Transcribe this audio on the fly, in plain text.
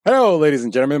Hello, ladies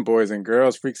and gentlemen, boys and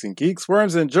girls, freaks and geeks,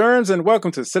 worms and germs, and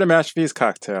welcome to Cinemashvi's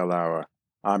Cocktail Hour.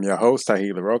 I'm your host,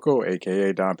 Tahi LaRocco,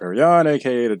 aka Don Perignon,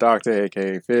 aka The Doctor,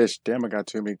 aka Fish. Damn, I got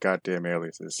too many goddamn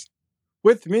aliases.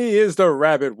 With me is the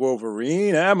Rabbit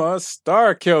Wolverine, Emma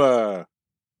Starkiller.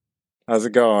 How's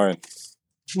it going?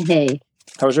 Hey,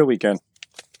 How was your weekend?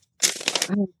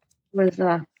 was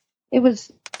it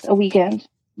was a weekend.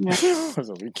 Yeah, It was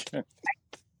a weekend.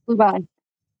 flew by.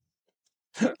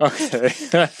 Okay.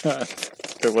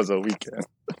 It was a weekend.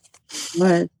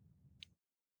 But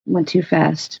went too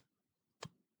fast.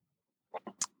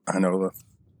 I know.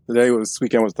 This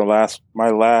weekend was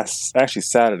actually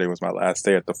Saturday was my last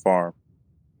day at the farm.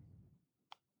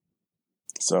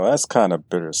 So that's kind of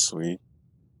bittersweet.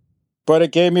 But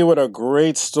it gave me with a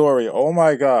great story. Oh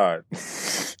my God.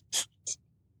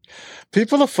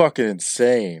 People are fucking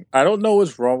insane. I don't know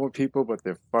what's wrong with people, but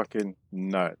they're fucking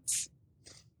nuts.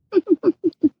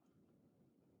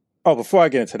 Oh, before I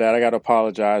get into that, I got to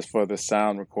apologize for the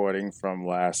sound recording from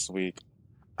last week.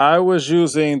 I was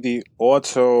using the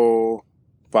auto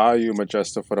volume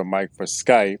adjuster for the mic for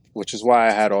Skype, which is why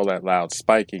I had all that loud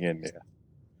spiking in there.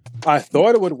 I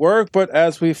thought it would work, but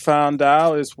as we found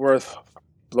out, it's worth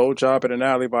blowjob in an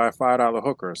alley by a $5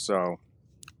 hooker. So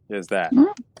here's that.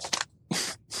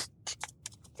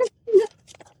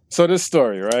 So this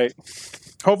story, right?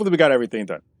 Hopefully we got everything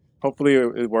done. Hopefully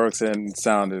it works and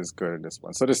sound is good in this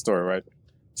one. So this story, right?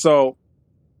 So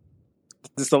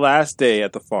this is the last day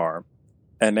at the farm,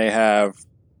 and they're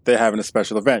having a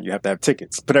special event. You have to have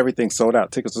tickets, but everything's sold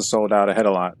out. Tickets are sold out ahead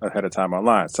of time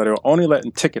online. So they were only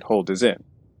letting ticket holders in.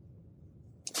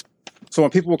 So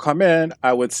when people would come in,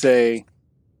 I would say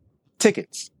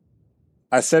tickets.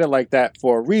 I said it like that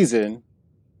for a reason,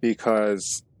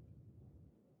 because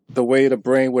the way the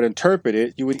brain would interpret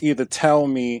it, you would either tell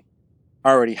me I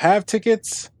already have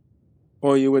tickets,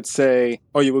 or you would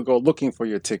go looking for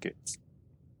your tickets.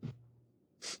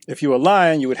 If you were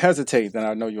lying, you would hesitate, then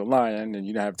I know you're lying and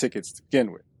you don't have tickets to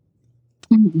begin with.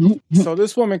 So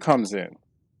this woman comes in,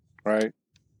 right?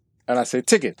 And I say,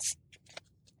 tickets.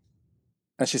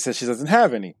 And she says she doesn't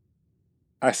have any.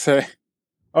 I say,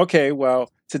 okay,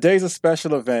 well, today's a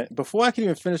special event. Before I can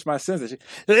even finish my sentence,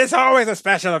 it's always a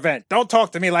special event. Don't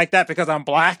talk to me like that because I'm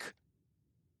black.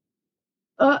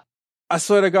 I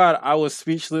swear to God, I was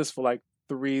speechless for like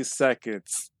 3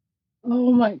 seconds.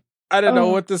 Oh my! I didn't know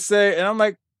what to say. And I'm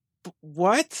like,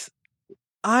 what?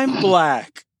 I'm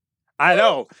black. I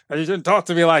know. You shouldn't talk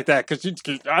to me like that.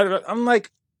 I'm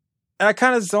like, and I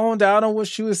kind of zoned out on what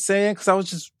she was saying because I was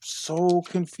just so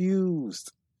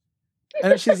confused.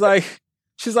 And then she's like,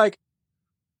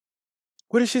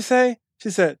 what did she say? She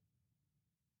said,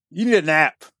 you need a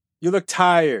nap. You look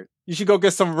tired. You should go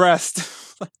get some rest.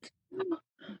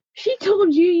 She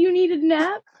told you needed a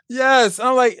nap? Yes.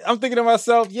 I'm thinking to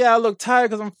myself, yeah, I look tired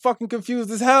because I'm fucking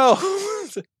confused as hell.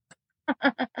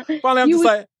 Finally, I'm just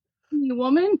like, you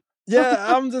woman?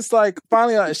 yeah, I'm just like,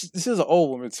 finally, she's an old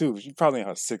woman too. She's probably in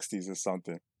her 60s or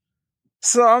something.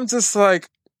 So I'm just like,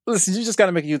 listen, you just got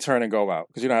to make a U-turn and go out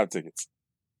because you don't have tickets.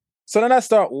 So then I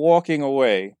start walking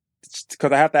away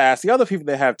because I have to ask the other people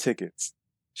that have tickets.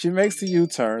 She makes the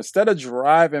U-turn. Instead of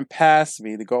driving past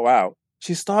me to go out,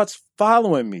 she starts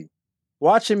following me,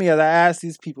 watching me as I ask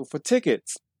these people for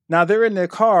tickets. Now they're in their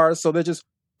cars, so they're just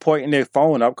pointing their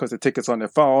phone up because the ticket's on their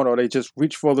phone, or they just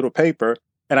reach for a little paper,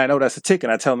 and I know that's a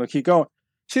ticket. I tell them to keep going.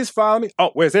 She's following me.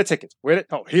 Oh, where's their ticket?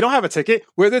 Oh, he don't have a ticket.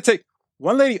 Where's their ticket?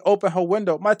 One lady opened her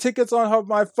window. My ticket's on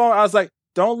my phone. I was like,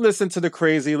 don't listen to the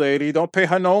crazy lady. Don't pay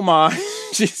her no mind.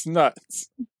 She's nuts.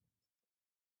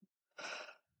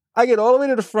 I get all the way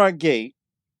to the front gate.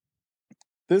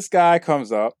 This guy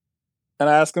comes up, and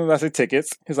I ask him, I say,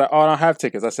 tickets? He's like, oh, I don't have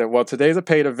tickets. I said, well, today's a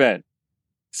paid event,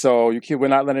 so we're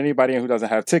not letting anybody in who doesn't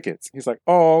have tickets. He's like,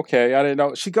 oh, okay, I didn't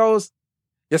know. She goes,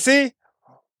 you see?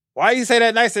 Why you say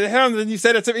that nice to him and you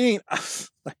said it to me?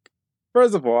 Like,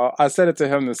 first of all, I said it to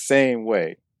him the same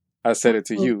way I said it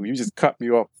to you. You just cut me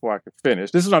off before I could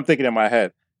finish. This is what I'm thinking in my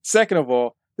head. Second of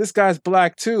all, this guy's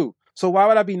black too. So why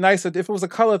would I be nicer? If it was a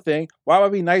color thing, why would I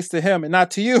be nice to him and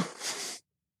not to you?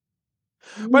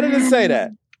 But I didn't say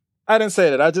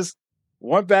that. I just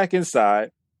went back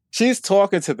inside. She's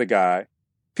talking to the guy.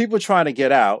 People trying to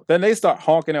get out. Then they start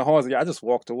honking and honking. I just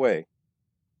walked away.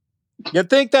 You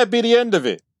think that'd be the end of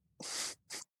it?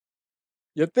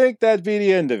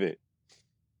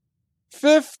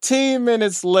 15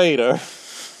 minutes later.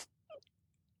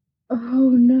 Oh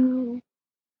no.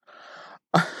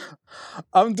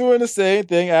 I'm doing the same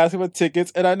thing, asking for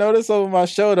tickets, and I notice over my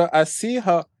shoulder, I see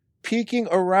her peeking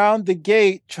around the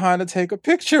gate trying to take a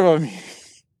picture of me.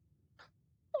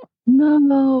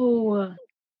 No.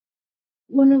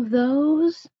 one of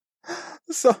those?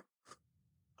 So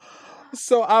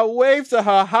I waved to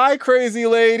her, "Hi, crazy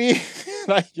lady."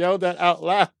 And I yelled that out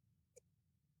loud.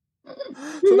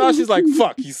 So now she's like,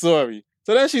 "Fuck, he saw me."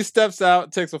 So then she steps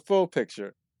out, takes a full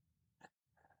picture.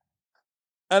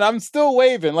 And I'm still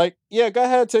waving, like, "Yeah, go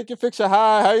ahead, take your picture.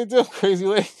 Hi, how you doing, crazy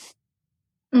lady?"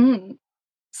 Mm.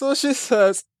 So she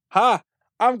says, "Ha,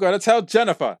 I'm going to tell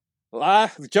Jennifer.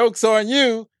 Joke's on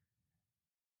you."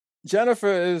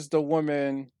 Jennifer is the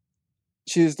woman,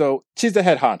 she's the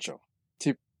head honcho.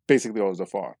 She basically owns the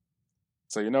farm.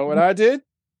 So you know what I did?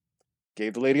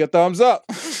 Gave the lady a thumbs up.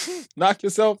 Knock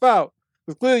yourself out.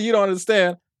 Because clearly you don't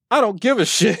understand. I don't give a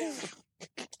shit.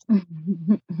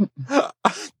 I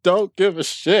don't give a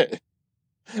shit.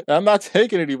 I'm not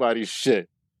taking anybody's shit.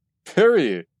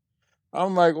 Period.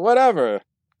 I'm like, whatever.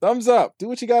 Thumbs up. Do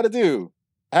what you got to do.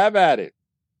 Have at it.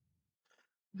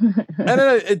 And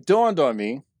then it dawned on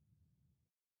me.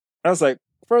 I was like,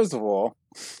 first of all,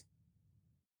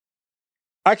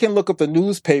 I can look up the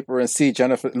newspaper and see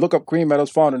look up Green Meadows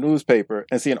Farm, the newspaper,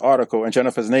 and see an article and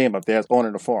Jennifer's name up there as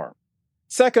owning the farm.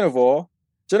 Second of all,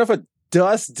 Jennifer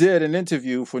just did an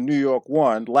interview for New York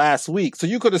One last week, so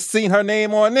you could have seen her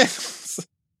name on this.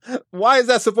 Why is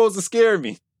that supposed to scare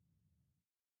me?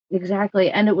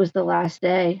 Exactly. And it was the last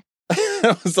day.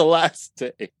 It was the last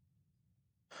day.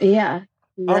 Yeah.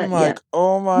 I'm like,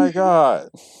 oh my God.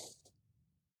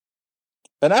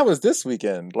 And that was this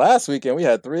weekend. Last weekend, we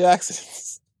had 3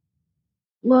 accidents.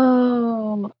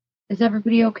 Whoa. Is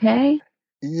everybody okay?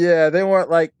 Yeah, they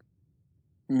weren't like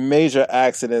major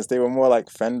accidents. They were more like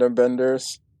fender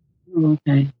benders.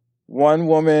 Okay. One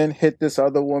woman hit this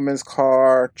other woman's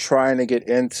car trying to get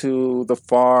into the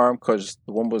farm because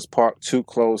the woman was parked too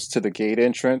close to the gate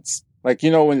entrance. Like,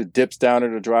 you know, when it dips down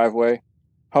in the driveway?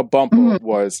 Her bumper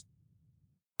was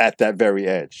at that very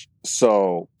edge.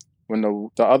 So when the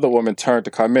other woman turned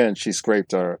to come in, she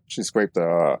scraped her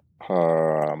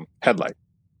headlight.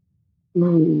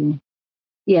 Ooh.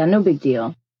 Yeah, no big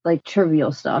deal. Like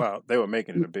trivial stuff. Well, they were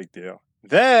making it a big deal.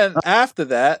 Then after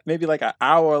that, maybe like an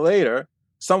hour later,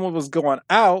 someone was going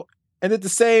out and did the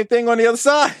same thing on the other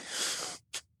side.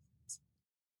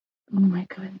 Oh my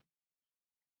God.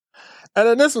 And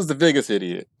then this was the biggest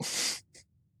idiot.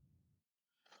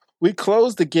 We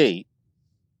closed the gate,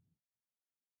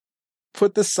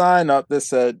 put the sign up that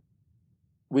said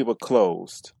we were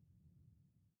closed.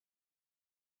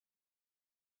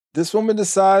 This woman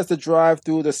decides to drive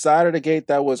through the side of the gate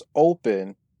that was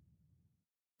open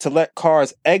to let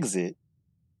cars exit.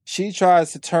 She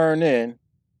tries to turn in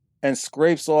and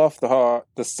scrapes off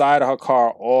the side of her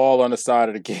car all on the side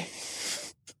of the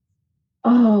gate.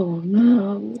 Oh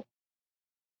no.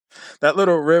 That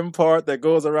little rim part that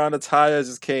goes around the tire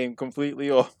just came completely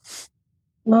off.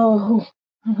 No.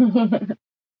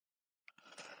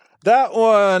 That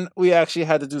one we actually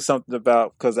had to do something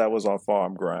about because that was on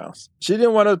farm grounds. She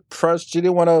didn't want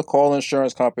to call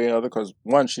insurance company or other because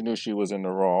one, she knew she was in the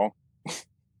wrong.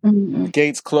 The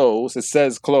gate's closed. It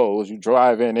says closed. You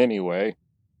drive in anyway.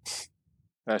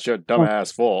 That's your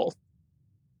dumbass fault.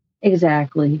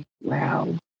 Exactly.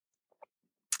 Wow.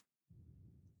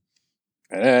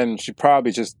 And then she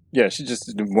probably she just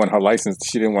didn't want her license.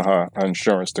 She didn't want her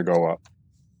insurance to go up.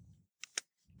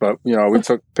 But, you know, we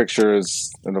took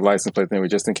pictures and the license plate thing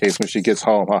just in case when she gets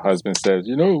home, her husband says,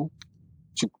 you know,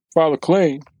 she filed a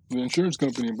claim with the insurance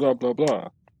company, blah, blah, blah.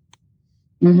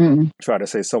 Mm-hmm. Try to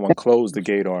say someone closed the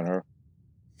gate on her.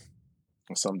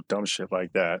 Or some dumb shit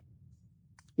like that.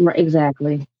 Right,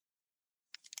 exactly.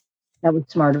 That was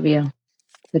smart of you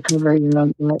to cover your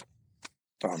own butt.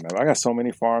 Oh, man, I got so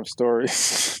many farm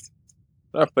stories.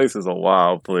 That place is a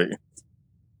wild place.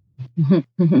 I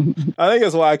think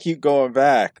that's why I keep going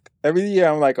back. Every year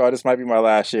I'm like, oh, this might be my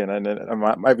last year. And then it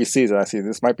might be season. I see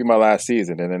this might be my last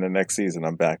season. And then the next season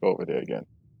I'm back over there again.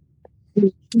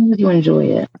 You enjoy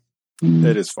it.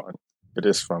 It is fun. It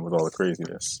is fun with all the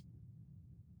craziness.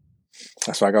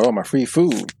 That's why I got all my free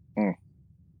food.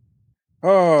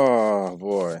 Oh,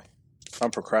 boy.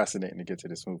 I'm procrastinating to get to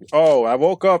this movie. Oh, I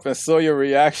woke up and saw your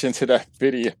reaction to that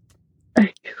video.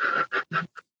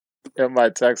 In my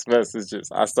text messages,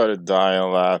 I started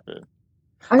dying laughing.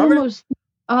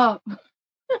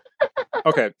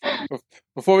 Okay,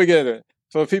 before we get into it,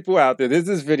 for people out there, there's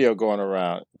this video going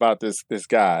around about this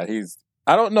guy.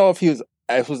 I don't know if it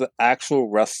was an actual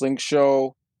wrestling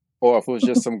show or if it was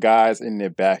just some guys in their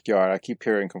backyard. I keep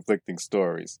hearing conflicting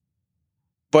stories.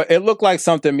 But it looked like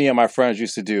something me and my friends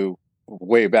used to do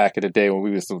way back in the day when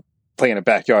we used to play in the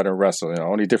backyard and wrestle. You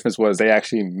know, only difference was they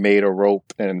actually made a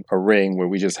rope and a ring where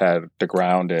we just had the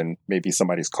ground and maybe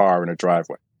somebody's car in a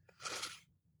driveway.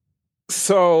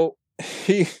 So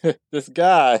this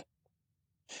guy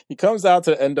He comes out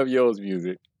to NWO's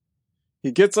music.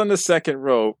 He gets on the second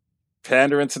rope,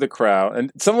 pandering to the crowd,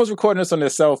 and someone's recording this on their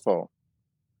cell phone.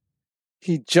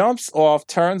 He jumps off,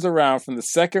 turns around from the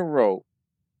second rope,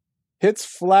 hits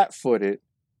flat-footed,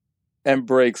 and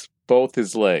breaks both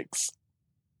his legs.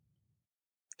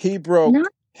 He broke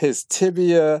his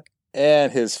tibia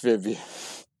and his fibia.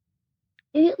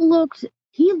 He looked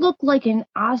like an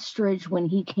ostrich when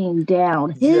he came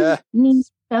down. His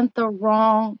knees bent the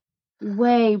wrong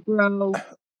way, bro.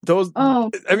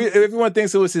 Everyone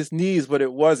thinks it was his knees, but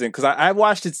it wasn't. Because I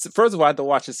watched it. First of all, I had to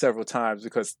watch it several times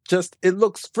because it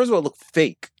looked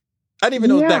fake. I didn't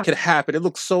even know that could happen. It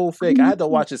looked so fake. I had to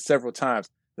watch it several times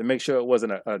to make sure it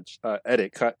wasn't a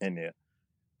edit cut in there.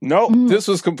 Nope, this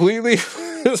was completely.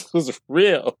 This was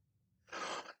real.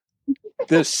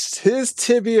 His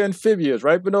tibia and fibia is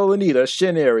right below the knee, the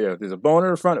shin area. There's a bone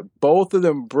in the front. Both of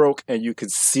them broke, and you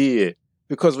could see it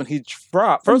because when he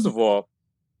dropped, first of all,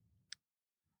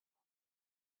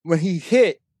 when he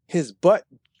hit, his butt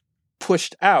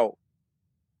pushed out,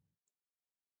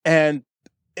 and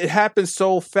it happened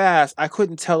so fast. I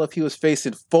couldn't tell if he was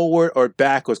facing forward or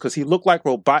backwards because he looked like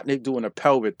Robotnik doing a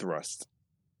pelvic thrust.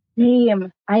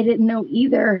 Damn, I didn't know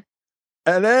either.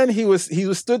 And then he was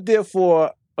stood there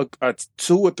for a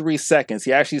 2 or 3 seconds.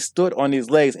 He actually stood on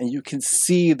his legs, and you can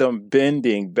see them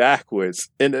bending backwards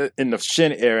in the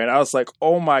shin area. And I was like,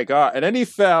 "Oh my god!" And then he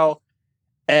fell,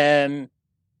 and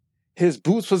his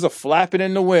boots was flapping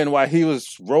in the wind while he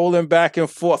was rolling back and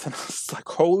forth. And I was like,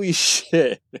 "Holy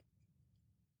shit!"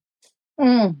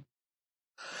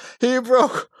 He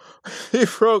broke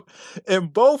in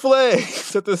both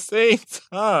legs at the same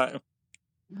time.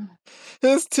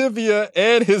 His tibia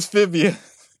and his fibia.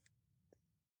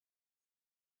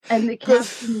 And the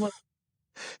captain was...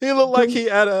 He looked like he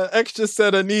had an extra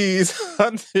set of knees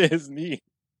under his knee.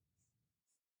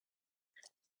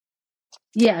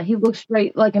 Yeah, he looked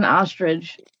straight like an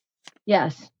ostrich.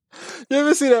 Yes. You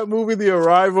ever see that movie, The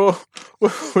Arrival,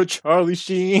 with Charlie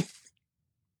Sheen?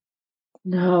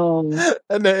 No.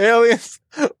 And the aliens,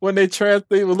 when they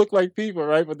would look like people,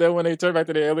 right? But then when they turn back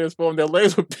to the aliens form, their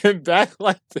legs would bend back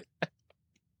like that.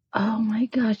 Oh my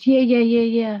gosh.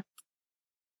 Yeah.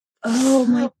 Oh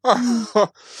my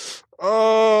God.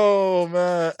 Oh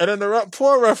man. And then the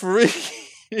poor referee,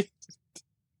 the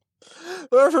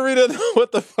referee didn't know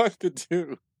what the fuck to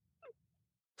do.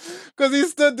 Because he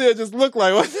stood there just looked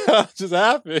like, what the hell just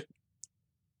happened?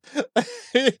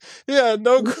 He had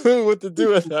no clue what to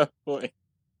do at that point.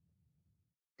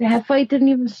 That fight didn't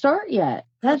even start yet.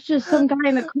 That's just some guy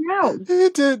in the crowd. He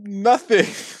did nothing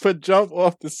but jump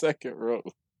off the second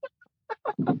rope.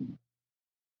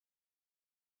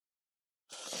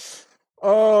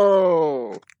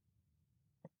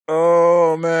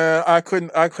 Oh man, I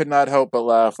could not help but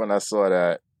laugh when I saw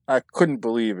that. I couldn't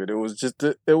believe it. It was just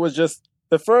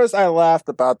at first I laughed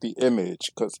about the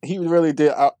image because he really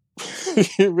did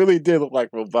look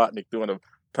like Robotnik doing a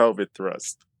pelvic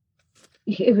thrust.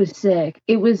 It was sick.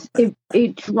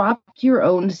 It dropped your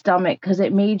own stomach because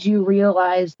it made you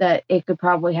realize that it could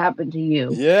probably happen to you.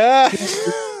 Yeah.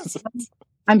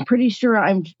 I'm pretty sure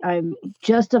I'm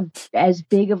just as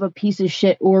big of a piece of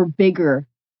shit or bigger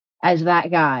as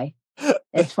that guy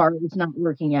as far as not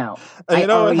working out. And you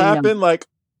know what happened? Like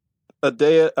a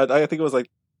day, I think it was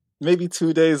like maybe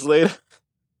 2 days later,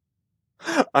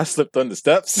 I slipped on the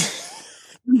steps.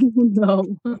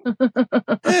 No.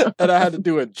 And I had to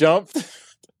do a jump,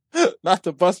 not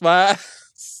to bust my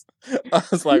ass. I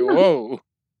was like, whoa.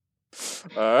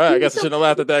 All right, I guess I shouldn't have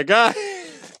laughed at that guy.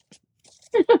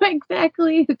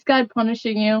 Exactly. It's God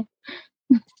punishing you.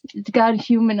 It's God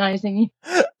humanizing you.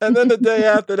 And then the day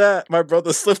after that, my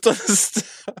brother slipped on the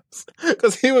steps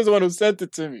because he was the one who sent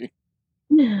it to me.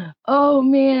 Oh,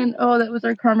 man. Oh, that was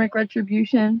our karmic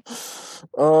retribution.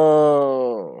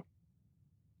 Oh,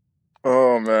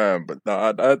 man. But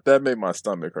no, that made my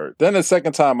stomach hurt. Then the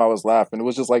second time I was laughing, it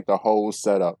was just like the whole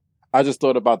setup. I just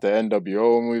thought about the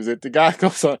NWO music. The guy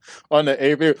goes on the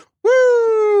AV,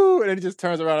 woo! And then he just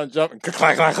turns around and jumps, and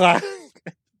clack, clack, clack.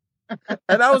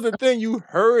 And that was the thing, you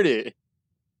heard it.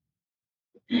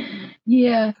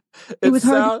 Yeah. It was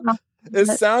hard. It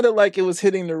sounded like it was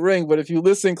hitting the ring, but if you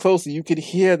listen closely, you could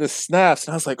hear the snaps.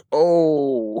 And I was like,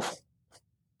 oh.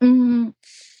 Mm-hmm.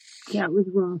 Yeah, it was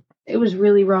rough. It was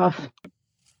really rough.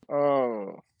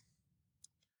 Oh.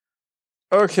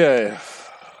 Okay.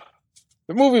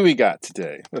 The movie we got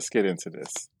today. Let's get into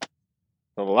this.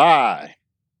 The Lie.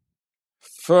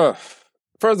 First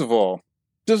of all,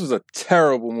 this was a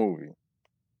terrible movie.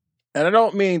 And I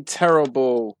don't mean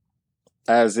terrible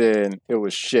as in it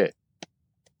was shit.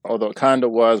 Although it kind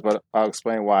of was, but I'll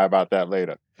explain why about that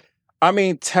later. I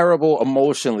mean, terrible,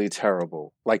 emotionally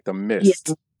terrible, like The Yeah.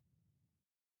 Mist.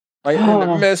 Like in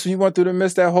The Mist, when you went through The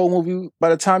Mist, that whole movie, by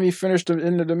the time you finished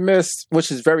into The Mist,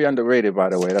 which is very underrated, by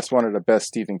the way, that's one of the best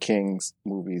Stephen King's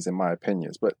movies, in my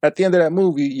opinions. But at the end of that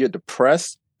movie, you're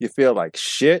depressed. You feel like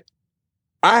shit.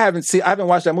 I haven't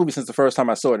watched that movie since the first time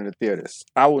I saw it in the theaters.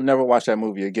 I will never watch that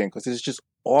movie again because it's just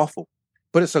awful.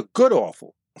 But it's a good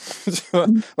awful.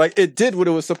 Like, it did what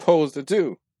it was supposed to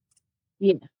do.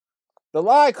 Yeah. The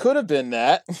lie could have been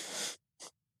that.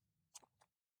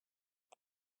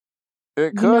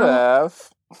 It could have.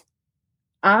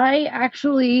 I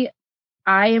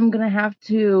am going to have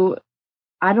to,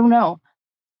 I don't know.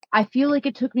 I feel like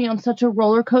it took me on such a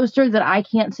roller coaster that I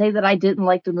can't say that I didn't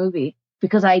like the movie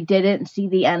because I didn't see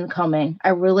the end coming. I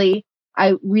really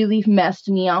messed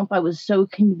me up. I was so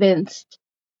convinced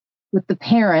with the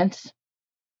parents.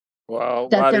 Well,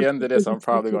 by the end of this, I'm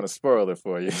probably going to spoil it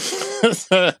for you.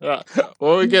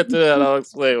 When we get to that, I'll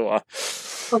explain why.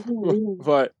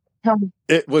 But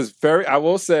it was I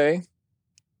will say,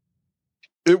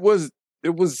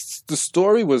 the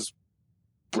story was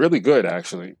really good,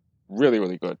 actually. Really,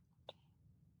 really good.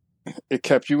 It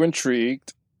kept you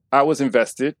intrigued. I was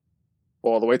invested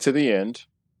all the way to the end.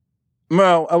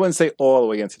 Well, I wouldn't say all the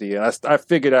way into the end. I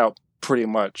figured out pretty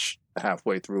much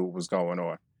halfway through what was going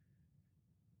on.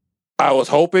 I was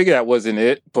hoping that wasn't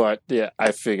it, but yeah,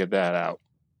 I figured that out.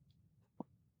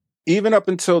 Even up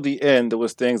until the end, there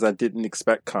was things I didn't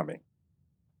expect coming.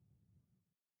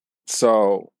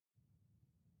 So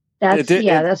that's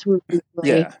really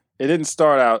yeah. It didn't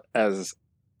start out as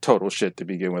total shit to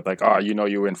begin with, like, oh,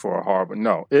 you're in for a horrible.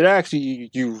 No, it actually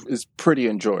is pretty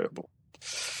enjoyable.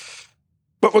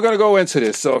 But we're going to go into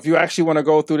this. So if you actually want to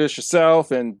go through this yourself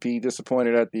and be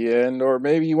disappointed at the end, or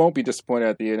maybe you won't be disappointed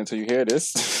at the end until you hear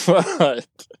this, but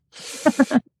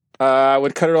I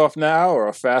would cut it off now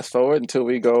or fast forward until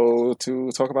we go to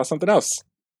talk about something else.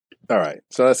 All right,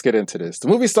 so let's get into this. The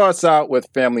movie starts out with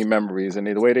family memories, and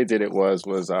the way they did it was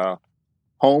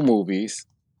home movies,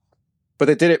 but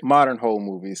they did it modern home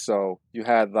movies. So you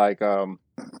had they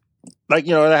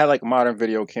had like modern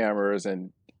video cameras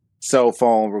and cell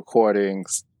phone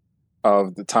recordings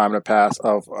of the time that passed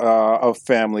of a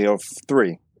family of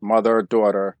three, mother,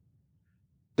 daughter.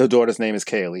 The daughter's name is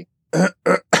Kaylee, and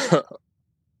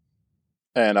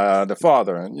the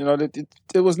father. And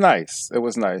it was nice. It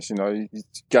was nice. You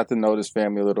got to know this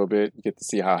family a little bit. You get to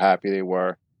see how happy they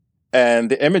were,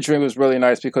 and the imagery was really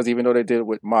nice because even though they did it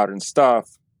with modern stuff,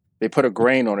 they put a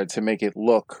grain on it to make it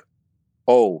look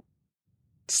old,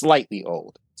 slightly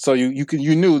old. So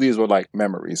you knew these were like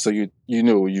memories. So you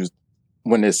knew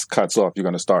when this cuts off, you're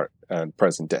going to start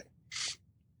present day.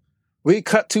 We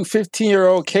cut to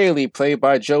 15-year-old Kaylee, played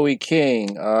by Joey King,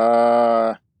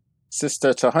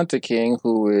 sister to Hunter King,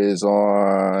 who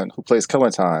plays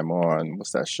Killing Time on,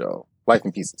 what's that show? Life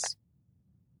in Pieces.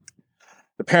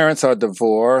 The parents are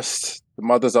divorced. The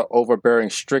mothers are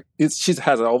overbearing, strict. She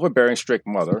has an overbearing, strict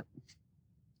mother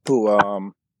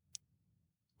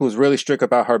who's really strict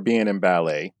about her being in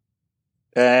ballet.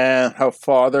 And her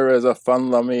father is a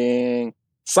fun-loving,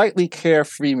 slightly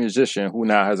carefree musician who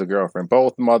now has a girlfriend.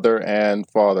 Both mother and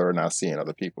father are now seeing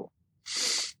other people.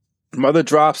 Mother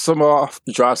drops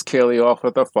Kaylee off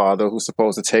with her father, who's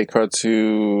supposed to take her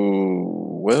to,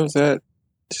 where was that?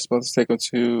 She's supposed to take her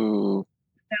to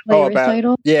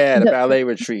recital? The ballet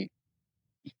retreat.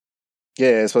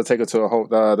 Yeah, it's supposed to take her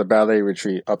to the ballet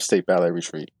retreat, upstate ballet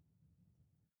retreat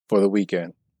for the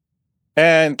weekend.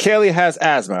 And Kaylee has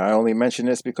asthma. I only mention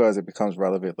this because it becomes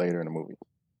relevant later in the movie.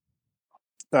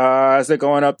 As they're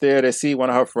going up there, they see one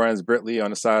of her friends, Britley,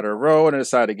 on the side of the road and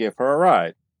decide to give her a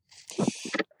ride.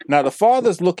 Now, the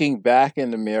father's looking back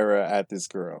in the mirror at this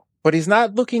girl, but he's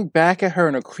not looking back at her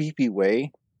in a creepy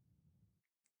way.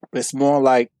 It's more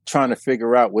like trying to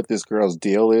figure out what this girl's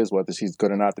deal is, whether she's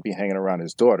good or not to be hanging around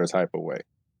his daughter type of way.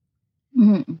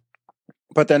 Mm-hmm.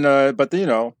 But then,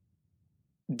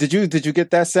 did you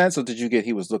get that sense, or did you get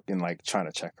he was looking like trying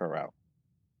to check her out?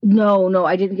 No,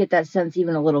 I didn't get that sense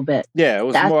even a little bit. Yeah, it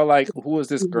was more like, who is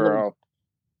this girl?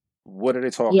 What are they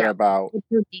talking about?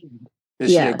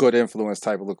 Is she a good influence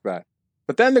type of look back?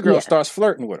 But then the girl starts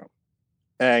flirting with him.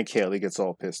 And Kaylee gets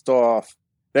all pissed off.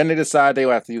 Then they decide they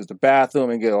will have to use the bathroom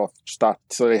and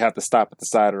so they have to stop at the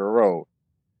side of the road.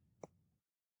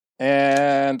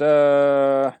 And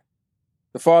the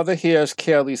father hears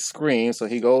Kaylee scream, so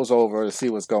he goes over to see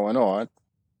what's going on.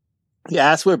 He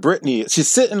asks where Brittany is.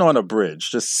 She's sitting on a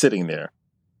bridge, just sitting there.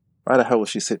 Why the hell was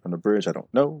she sitting on the bridge? I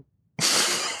don't know.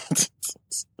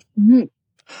 Mm-hmm.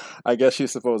 I guess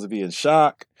she's supposed to be in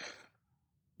shock.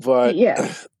 But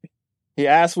he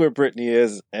asks where Brittany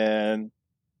is, and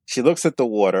she looks at the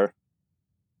water.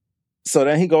 So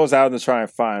then he goes out to try and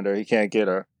find her. He can't get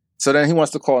her. So then he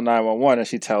wants to call 911, and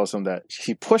she tells him that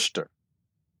she pushed her.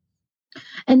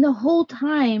 And the whole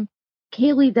time,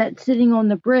 Kaylee that's sitting on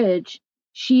the bridge,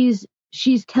 she's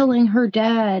telling her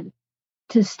dad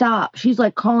to stop. She's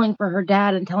like calling for her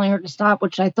dad and telling her to stop,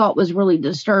 which I thought was really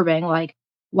disturbing. Like,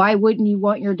 why wouldn't you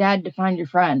want your dad to find your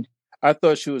friend? I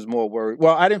thought she was more worried.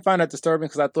 Well, I didn't find that disturbing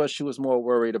because I thought she was more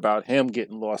worried about him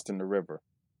getting lost in the river.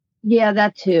 Yeah,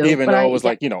 that too. Even though it was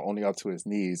like, only up to his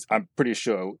knees. I'm pretty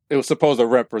sure it was supposed to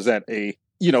represent a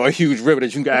huge river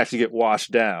that you can actually get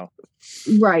washed down.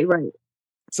 Right.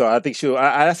 So I think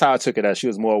that's how I took it, as she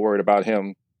was more worried about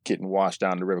him getting washed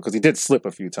down the river, because he did slip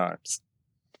a few times.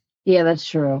 Yeah, that's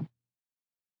true.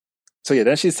 So yeah,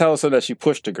 then she tells her that she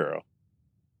pushed the girl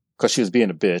because she was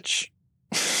being a bitch.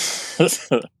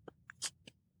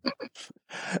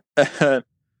 And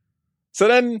so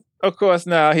then, of course,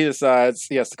 now he decides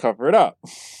he has to cover it up.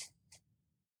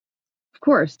 Of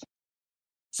course.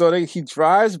 So he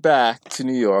drives back to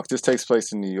New York. This takes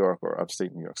place in New York or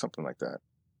upstate New York, something like that,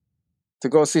 to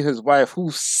go see his wife,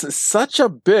 who's such a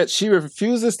bitch. She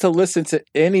refuses to listen to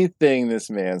anything this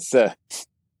man says.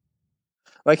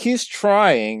 Like, he's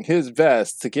trying his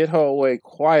best to get her away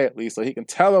quietly so he can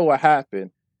tell her what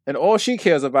happened. And all she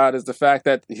cares about is the fact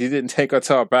that he didn't take her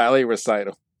to a ballet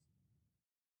recital.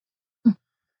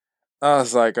 I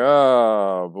was like,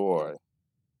 oh, boy.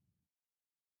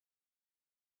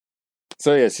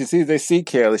 So, yeah, they see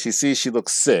Kaylee. She sees she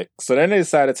looks sick. So then they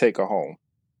decide to take her home.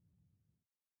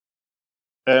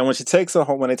 And when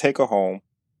they take her home,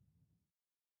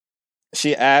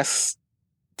 she asks,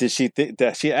 she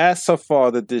asked her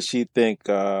father, did she think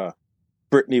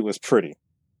Brittany was pretty?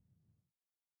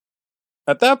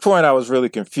 At that point, I was really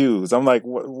confused. I'm like,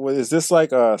 what is this,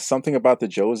 like something about the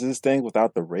Joses thing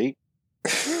without the rape?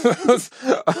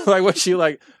 Like, was she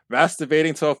like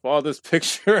masturbating to her father's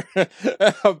picture?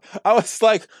 I was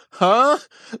like, huh?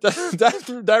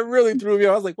 That really threw me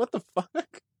off. I was like, what the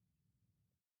fuck?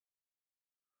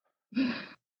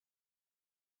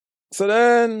 So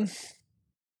then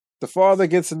the father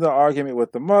gets into an argument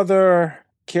with the mother.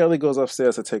 Kaylee goes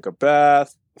upstairs to take a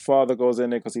bath. The father goes in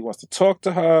there because he wants to talk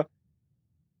to her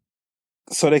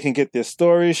so they can get their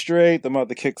story straight. The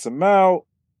mother kicks him out.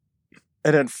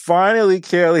 And then finally,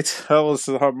 Kaylee tells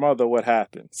her mother what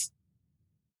happens.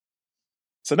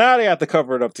 So now they have to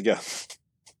cover it up together.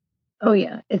 Oh,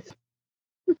 yeah.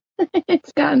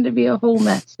 It's gotten to be a whole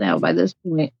mess now by this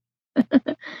point.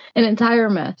 An entire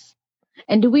mess.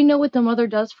 And do we know what the mother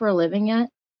does for a living yet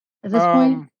at this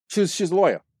point? She's a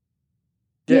lawyer.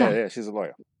 Yeah, she's a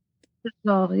lawyer.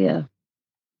 Oh, yeah.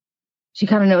 She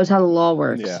kind of knows how the law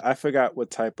works. Yeah, I forgot what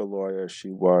type of lawyer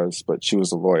she was, but she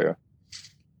was a lawyer.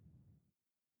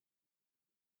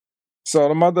 So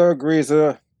the mother agrees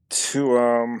to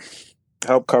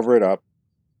help cover it up,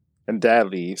 and Dad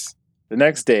leaves. The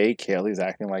next day, Kaylee's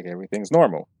acting like everything's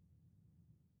normal.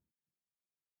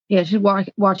 Yeah, she's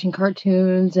watching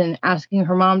cartoons and asking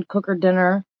her mom to cook her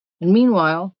dinner. And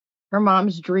meanwhile, her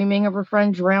mom's dreaming of her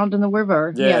friend drowned in the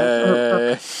river.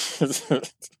 Yeah.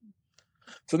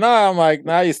 So now I'm like,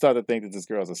 now you start to think that this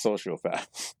girl's a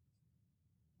sociopath.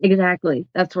 Exactly.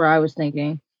 That's where I was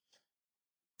thinking.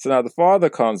 So now the father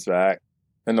comes back,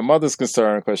 and the mother's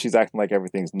concerned because she's acting like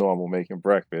everything's normal, making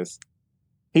breakfast.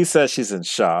 He says she's in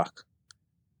shock.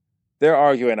 They're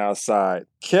arguing outside.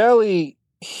 Kaylee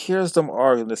hears them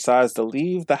arguing, decides to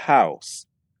leave the house.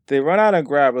 They run out and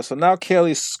grab her, so now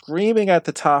Kaylee's screaming at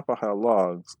the top of her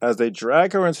lungs as they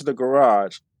drag her into the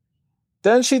garage.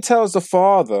 Then she tells the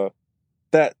father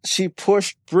that she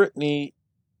pushed Brittany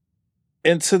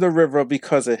into the river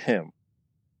because of him.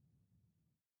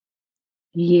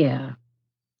 Yeah.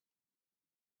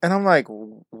 And I'm like,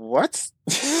 what?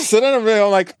 So then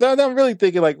I'm really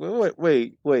thinking, like,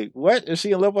 wait, what? Is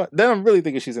she in love with? Then I'm really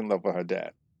thinking she's in love with her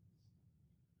dad.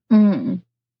 Mm-hmm.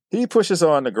 He pushes her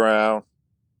on the ground.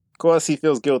 Of course, he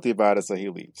feels guilty about it, so he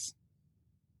leaves.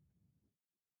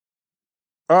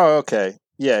 Oh, okay.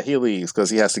 Yeah, he leaves because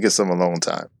he has to get some alone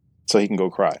time so he can go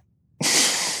cry.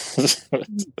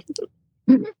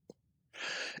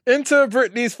 Enter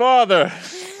Brittany's father.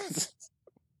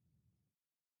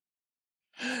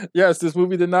 Yes, this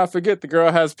movie did not forget the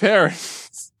girl has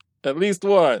parents. At least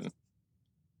one.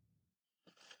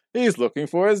 He's looking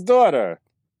for his daughter.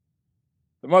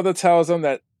 The mother tells him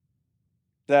that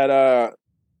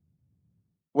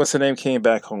what's her name came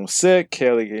back home sick.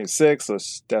 Kaylee came sick, so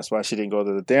that's why she didn't go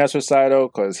to the dance recital,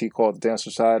 because he called the dance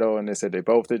recital and they said they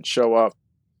both didn't show up.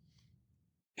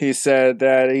 He said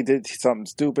that he did something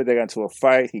stupid. They got into a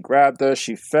fight. He grabbed her.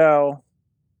 She fell.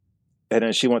 And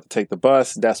then she went to take the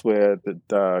bus. That's where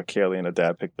Kaylee and her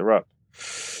dad picked her up.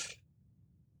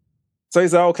 So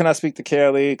he's like, "Oh, can I speak to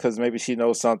Kaylee? Because maybe she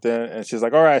knows something." And she's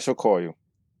like, "All right, she'll call you."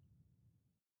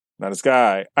 Now this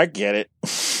guy, I get it.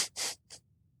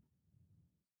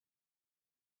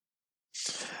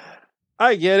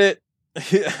 I get it.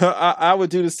 I would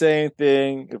do the same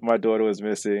thing if my daughter was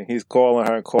missing. He's calling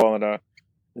her and calling her.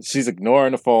 She's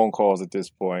ignoring the phone calls at this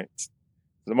point.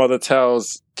 The mother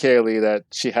tells Kaylee that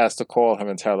she has to call him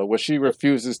and tell her, which she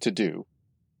refuses to do.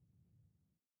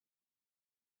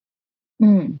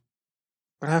 Mm.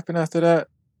 What happened after that?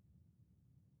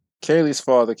 Kaylee's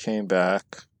father came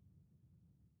back.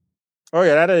 Oh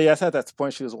yeah, that's at that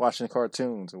point she was watching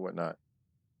cartoons and whatnot.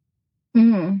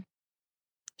 Mm.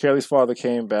 Kaylee's father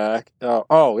came back.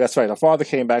 Oh, that's right. Her father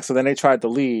came back. So then they tried to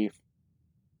leave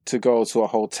to go to a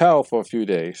hotel for a few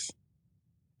days.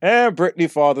 And Brittany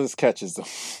Fathers catches them.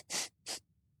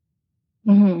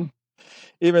 Mm-hmm.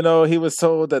 Even though he was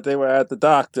told that they were at the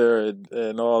doctor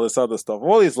and all this other stuff.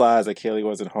 All these lies that Kaylee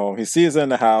wasn't home. He sees her in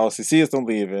the house. He sees them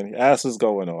leaving. He asks what's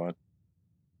going on.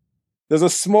 There's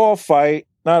a small fight.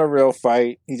 Not a real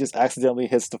fight. He just accidentally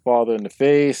hits the father in the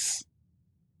face.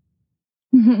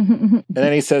 And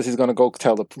then he says he's going to go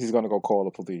call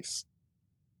the police.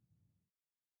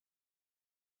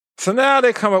 So now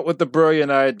they come up with the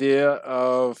brilliant idea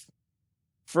of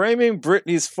framing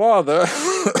Brittany's father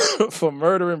for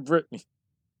murdering Brittany.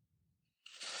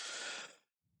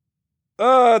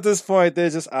 At this point, they're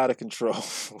just out of control.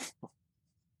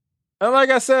 And like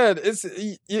I said,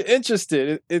 you're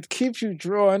interested. It keeps you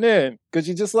drawing in because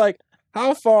you're just like,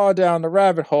 how far down the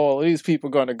rabbit hole are these people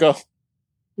going to go?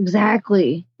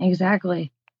 Exactly.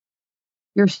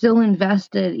 You're still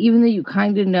invested, even though you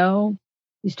kind of know.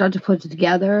 You start to put it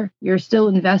together. You're still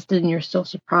invested and you're still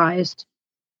surprised.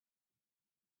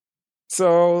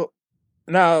 So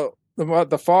now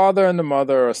the father and the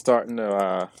mother are starting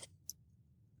to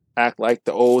act like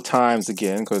the old times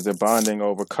again because they're bonding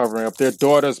over covering up their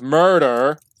daughter's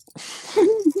murder.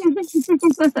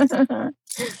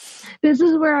 This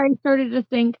is where I started to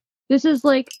think this is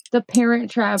like the Parent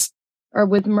Trap, or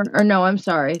with or no, I'm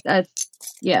sorry. That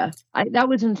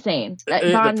was insane.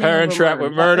 The Parent Trap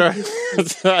with murder.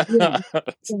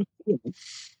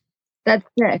 That's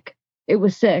sick. It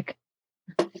was sick.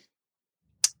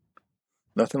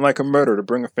 Nothing like a murder to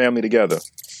bring a family together.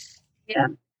 Yeah.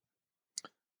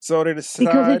 So they decide.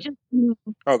 Because it just.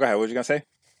 Oh, go ahead. What were you gonna say?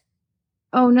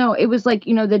 Oh no! It was like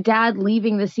the dad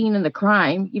leaving the scene of the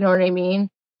crime. You know what I mean?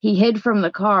 He hid from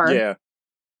the car. Yeah.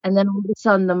 And then all of a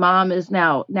sudden, the mom is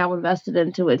now invested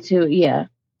into it too. Yeah,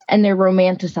 and they're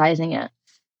romanticizing it.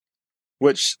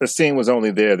 Which the scene was only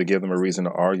there to give them a reason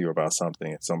to argue about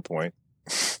something at some point.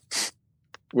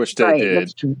 Which they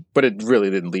did, but it really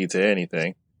didn't lead to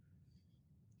anything.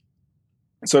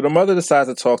 So the mother decides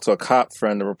to talk to a cop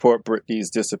friend to report Brittany's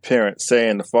disappearance,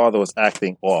 saying the father was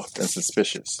acting off and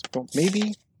suspicious. Well,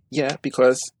 maybe, yeah,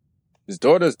 because his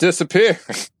daughter's disappeared.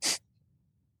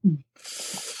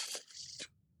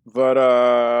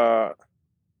 But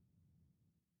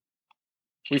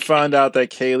we find out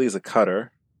that Kaylee's a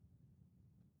cutter,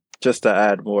 just to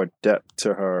add more depth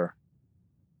to her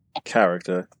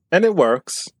character. And it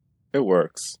works. It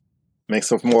works. Makes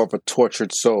her more of a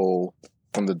tortured soul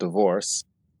from the divorce.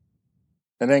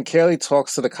 And then Kaylee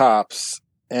talks to the cops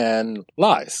and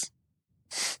lies.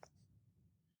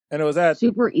 And it was at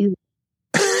super easy.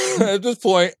 at this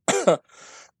point, and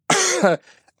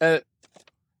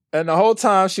the whole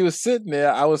time she was sitting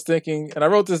there, I was thinking, and I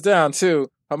wrote this down too.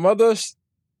 Her mother,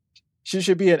 she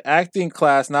should be in acting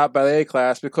class, not ballet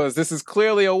class, because this is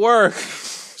clearly a work.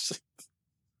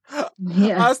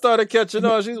 Yeah. I started catching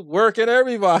on. She's working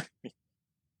everybody,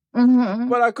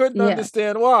 but I couldn't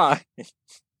understand why.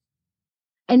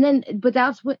 And then, but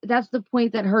that's the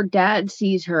point that her dad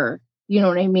sees her, you know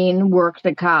what I mean, work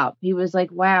the cop. He was like,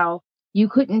 wow, you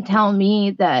couldn't tell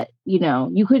me that,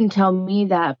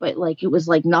 but like, it was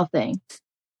like nothing.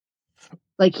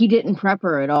 Like he didn't prep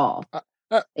her at all.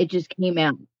 It just came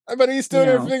out. But he still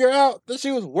didn't figure out that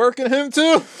she was working him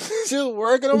too. She was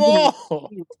working them all.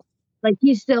 Like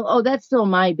he's still, that's still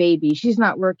my baby. She's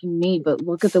not working me, but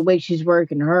look at the way she's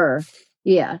working her.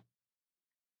 Yeah.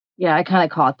 Yeah, I kind of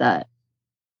caught that.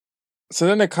 So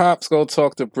then the cops go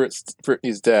talk to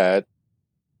Brittany's dad.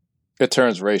 It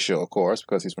turns racial, of course,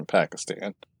 because he's from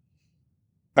Pakistan.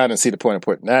 I didn't see the point of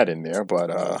putting that in there,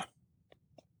 but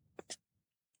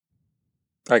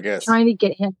I guess. Trying to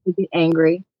get him to get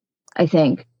angry, I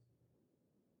think.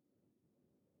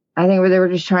 I think they were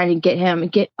just trying to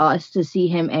get us to see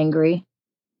him angry.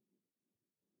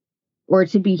 Or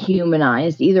to be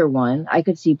humanized, either one. I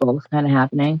could see both kind of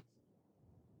happening.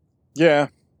 Yeah.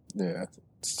 Yeah.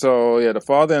 So, the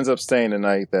father ends up staying the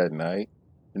night that night.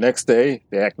 The next day,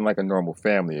 they're acting like a normal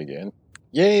family again.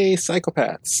 Yay,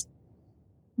 psychopaths.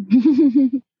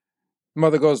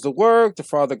 Mother goes to work. The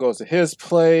father goes to his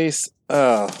place.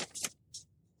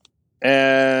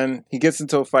 And he gets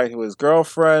into a fight with his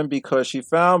girlfriend because she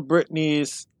found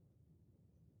Brittany's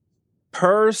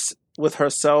purse with her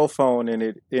cell phone in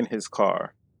it in his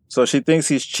car. So she thinks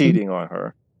he's cheating on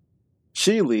her.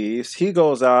 She leaves. He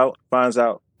goes out, finds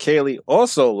out Kaylee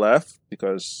also left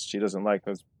because she doesn't like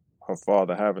her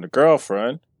father having a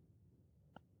girlfriend.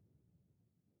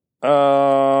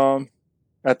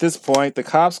 At this point, the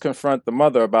cops confront the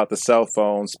mother about the cell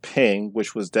phone's ping,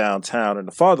 which was downtown, and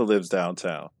the father lives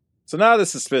downtown. So now they're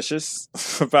suspicious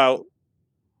about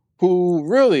who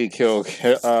really killed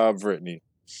Brittany.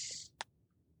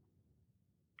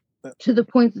 To the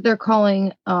point that they're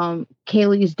calling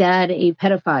Kaylee's dad a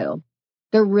pedophile.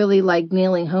 They're really like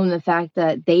nailing home the fact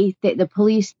that the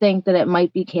police think that it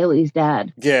might be Kaylee's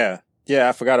dad. Yeah,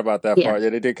 I forgot about that part. Yeah,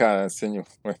 they did kind of insinuate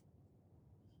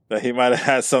that he might have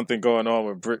had something going on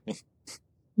with Brittany.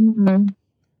 Mm-hmm.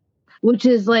 Which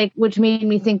made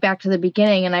me think back to the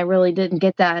beginning, and I really didn't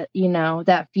get that,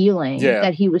 that feeling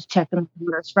that he was checking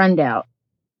his friend out.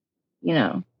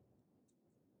 I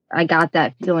got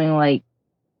that feeling like,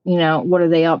 what are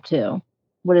they up to?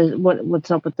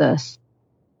 What's up with this?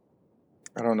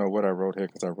 I don't know what I wrote here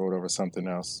because I wrote over something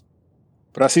else,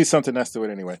 but I see something next to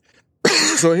it anyway.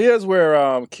 So here's where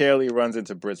Kaylee runs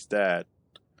into Britt's dad,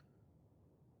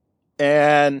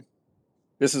 and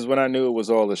this is when I knew it was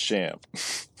all a sham.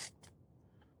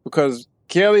 Because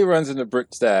Kaylee runs into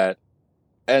Britt's dad,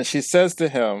 and she says to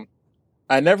him,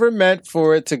 "I never meant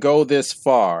for it to go this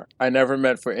far. I never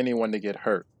meant for anyone to get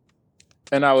hurt."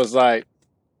 And I was like,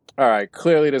 all right,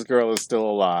 clearly this girl is still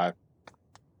alive.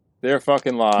 They're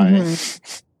fucking lying.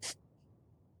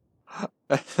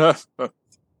 Mm-hmm.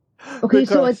 Okay,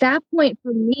 so at that point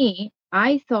for me,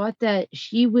 I thought that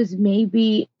she was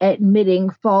maybe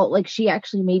admitting fault, like she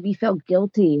actually maybe felt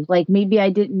guilty. Like maybe I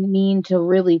didn't mean to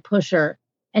really push her.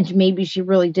 And maybe she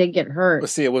really did get hurt. But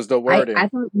see, it was the wording. I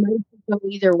thought it might go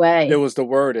either way. It was the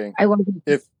wording.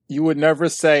 If you would never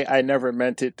say, "I never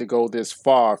meant it to go this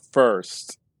far"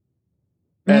 first.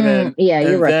 And then,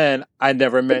 you're right. Then I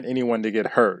never meant anyone to get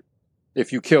hurt.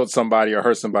 If you killed somebody or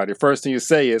hurt somebody, first thing you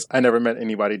say is, "I never meant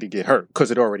anybody to get hurt,"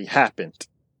 because it already happened.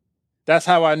 That's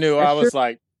how I knew. I was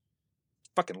like,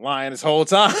 fucking lying this whole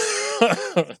time.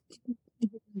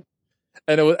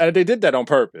 And they did that on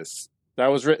purpose. That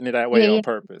was written that way on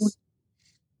purpose.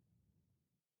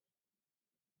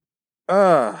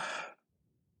 Well,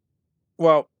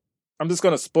 I'm just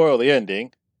going to spoil the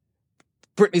ending.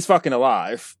 Brittany's fucking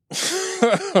alive.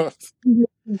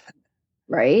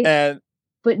 Right. And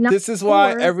this is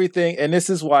why this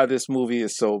is why this movie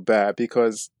is so bad,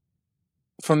 because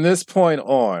from this point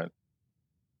on,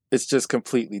 it's just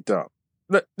completely dumb.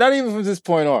 Not even from this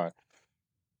point on.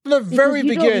 From the very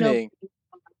beginning,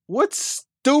 what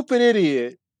stupid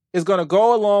idiot is going to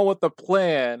go along with the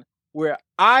plan where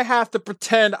I have to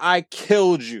pretend I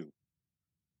killed you?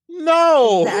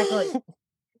 No!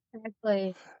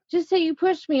 Exactly. Just say you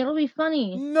pushed me. It'll be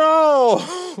funny. No!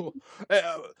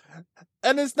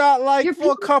 And it's not like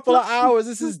for a couple of hours.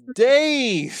 This is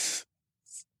days.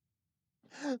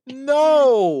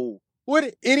 No!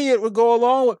 What idiot would go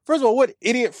along with... First of all, what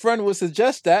idiot friend would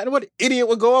suggest that? And what idiot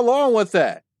would go along with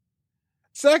that?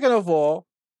 Second of all,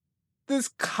 there's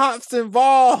cops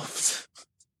involved.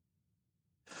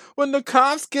 When the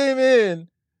cops came in,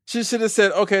 she should have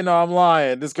said, "Okay, no, I'm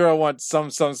lying. This girl wants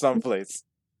someplace."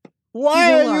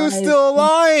 Why are you still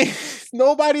lying?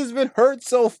 Nobody's been hurt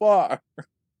so far.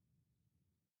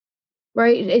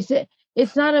 Right?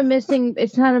 It's not a missing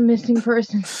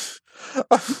person.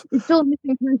 It's still a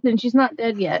missing person. She's not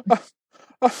dead yet.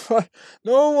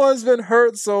 No one's been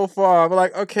hurt so far. I'm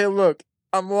like, okay, look,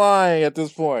 I'm lying at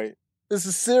this point. This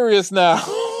is serious now.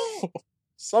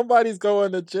 Somebody's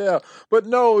going to jail. But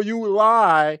no, you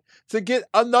lie to get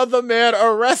another man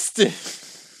arrested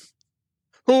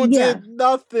who did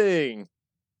nothing.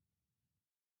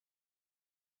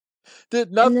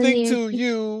 Did nothing to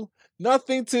you,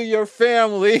 nothing to your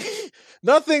family,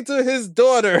 nothing to his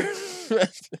daughter.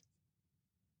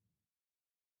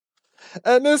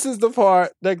 And this is the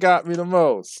part that got me the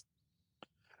most.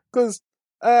 Because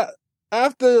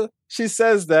after she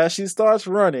says that, she starts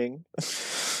running.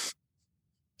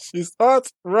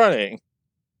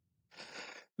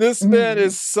 This man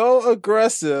is so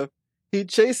aggressive, he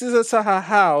chases her to her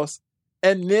house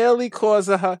and nearly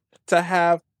causes her to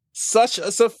have such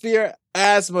a severe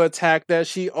asthma attack that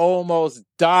she almost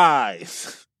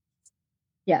dies.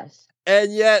 Yes.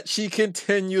 And yet she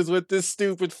continues with this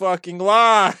stupid fucking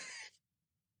lie.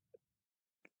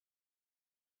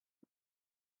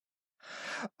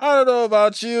 I don't know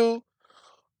about you,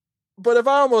 but if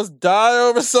I almost die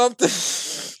over something,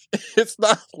 it's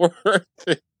not worth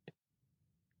it.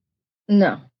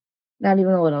 No, not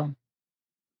even a little.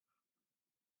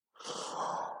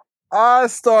 I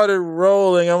started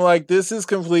rolling. I'm like, this is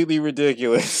completely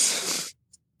ridiculous.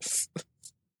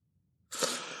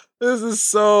 This is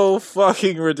so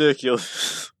fucking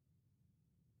ridiculous.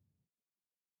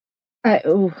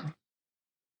 Ooh,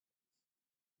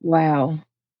 wow.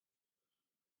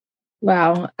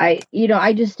 Wow. I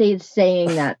just stayed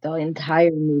saying that the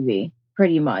entire movie,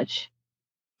 pretty much.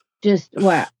 Just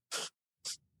wow.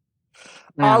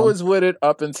 I Wow. was with it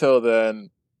up until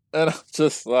then, and I'm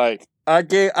just like, I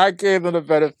gave them the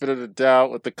benefit of the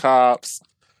doubt with the cops.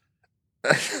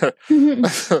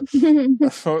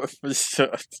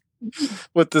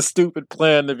 With the stupid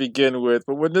plan to begin with,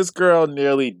 but when this girl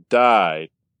nearly died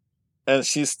and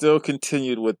she still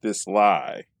continued with this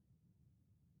lie,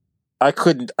 I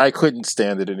couldn't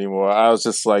stand it anymore. I was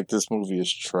just like, this movie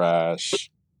is trash.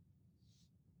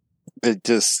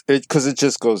 Because it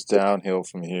just goes downhill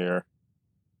from here.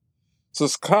 So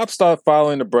cops start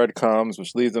following the breadcrumbs,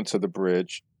 which leads them to the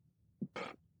bridge.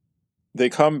 They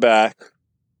come back.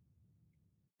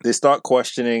 They start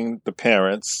questioning the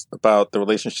parents about the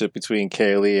relationship between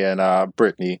Kaylee and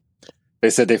Brittany. They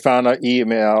said they found an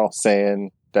email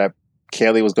saying that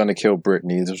Kaylee was going to kill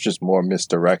Brittany. This was just more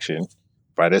misdirection.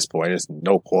 By this point, there's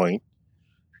no point.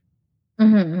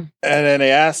 Mm-hmm. And then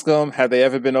they ask them, have they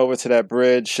ever been over to that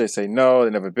bridge? They say no,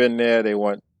 they've never been there. They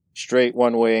went straight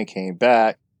one way and came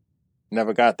back.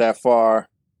 Never got that far.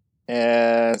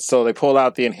 And so they pull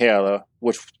out the inhaler,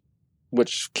 which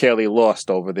Kaylee lost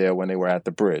over there when they were at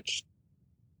the bridge.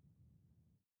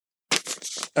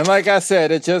 And like I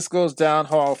said, it just goes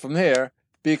downhill from here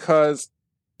because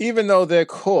even though they're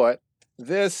caught,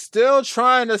 they're still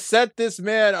trying to set this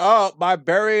man up by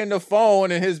burying the phone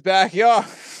in his backyard.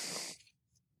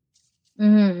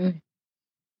 Mm-hmm.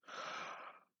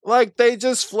 Like, they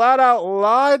just flat out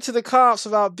lied to the cops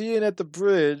about being at the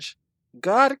bridge,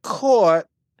 got caught,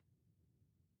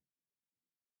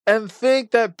 and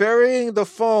think that burying the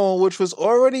phone, which was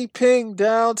already pinged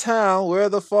downtown where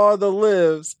the father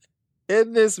lives,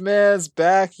 in this man's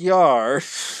backyard,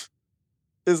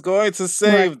 is going to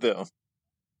save them.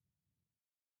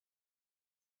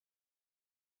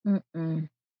 Mm-mm.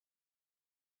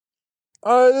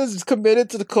 This is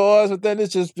committed to the cause, but then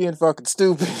it's just being fucking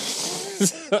stupid.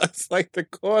 It's like the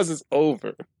cause is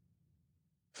over.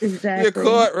 Exactly. You're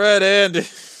caught red-handed.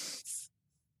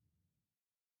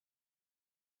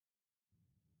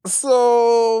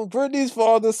 So Brittany's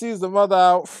father sees the mother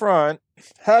out front,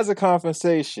 has a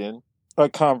confrontation. The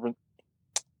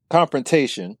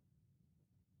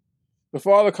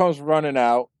father comes running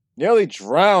out, nearly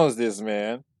drowns this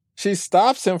man. She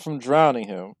stops him from drowning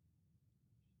him.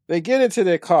 They get into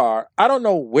their car. I don't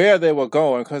know where they were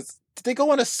going, because did they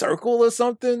go in a circle or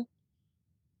something?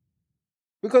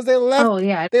 Because they left. Oh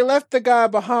yeah. They left the guy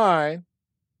behind,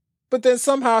 but then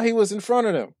somehow he was in front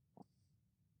of them.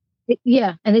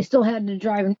 Yeah, and they still had to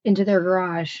drive into their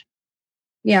garage.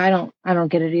 Yeah, I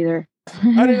don't get it either.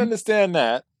 I didn't understand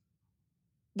that.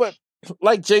 But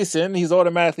like Jason, he's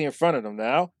automatically in front of them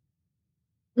now.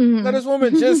 Mm-hmm. Now this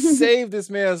woman just saved this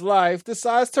man's life,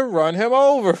 decides to run him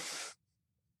over.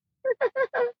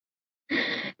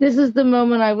 This is the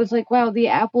moment I was like, wow, the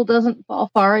apple doesn't fall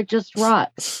far, it just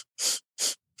rots.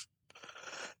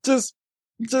 just,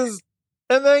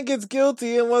 and then gets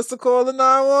guilty and wants to call the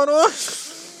 911.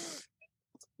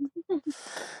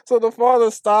 So the father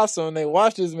stops him and they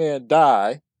watch this man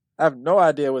die. I have no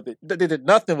idea what they did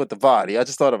nothing with the body. I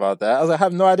just thought about that. I was like, I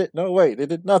have no idea. No, wait, they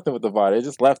did nothing with the body. They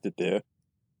just left it there.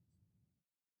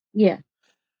 Yeah.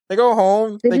 They go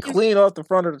home, they clean off the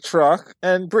front of the truck,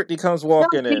 and Brittany comes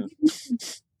walking in.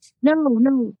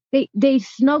 No. They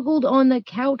snuggled on the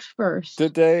couch first.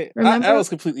 Did they? Remember? I was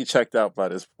completely checked out by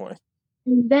this point.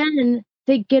 And then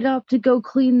they get up to go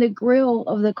clean the grill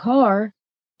of the car,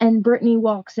 and Brittany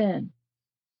walks in.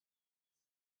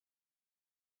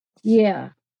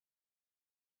 Yeah.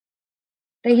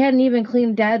 They hadn't even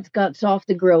cleaned Dad's guts off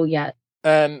the grill yet.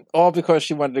 And all because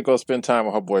she wanted to go spend time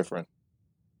with her boyfriend.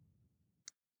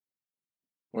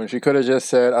 When she could have just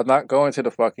said, I'm not going to the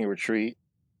fucking retreat.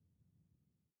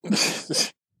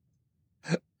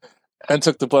 And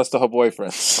took the bus to her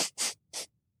boyfriend.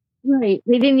 Right.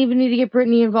 They didn't even need to get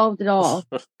Brittany involved at all.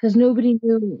 Because nobody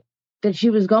knew that she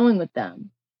was going with them.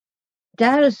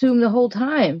 Dad assumed the whole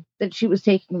time that she was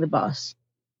taking the bus.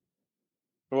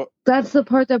 Well, that's the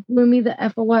part that blew me the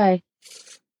F away.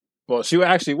 Well, she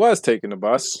actually was taking the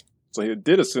bus. So he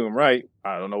did assume right.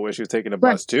 I don't know where she was taking the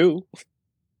bus to.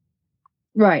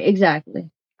 Right, exactly.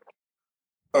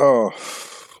 Oh,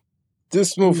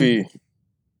 this movie.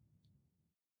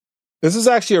 This is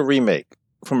actually a remake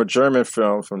from a German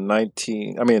film from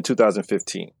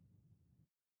 2015.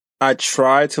 I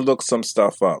tried to look some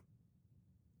stuff up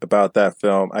about that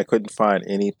film. I couldn't find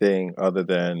anything other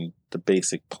than the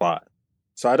basic plot.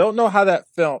 So I don't know how that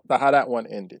one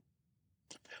ended.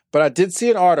 But I did see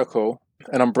an article,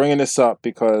 and I'm bringing this up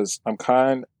because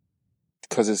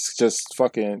it's just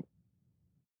fucking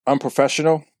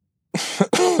unprofessional.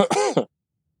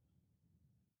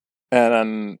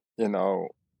 And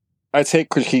I take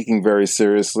critiquing very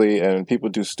seriously, and when people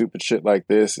do stupid shit like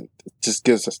this, it just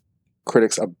gives us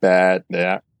critics a bad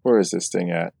nap. Where is this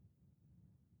thing at?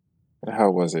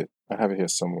 How was it? I have it here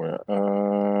somewhere.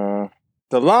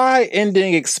 The lie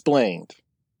ending explained.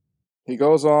 He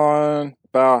goes on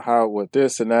about how with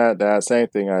this and that same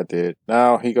thing I did.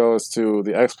 Now he goes to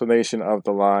the explanation of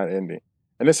the lie ending.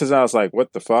 And I was like,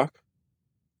 what the fuck?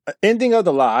 The ending of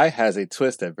the lie has a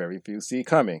twist that very few see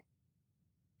coming.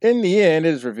 In the end,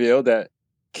 it is revealed that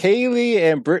Kaylee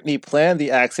and Brittany planned the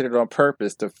accident on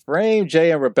purpose to frame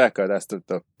Jay and Rebecca. That's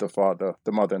the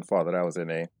mother and father. That was their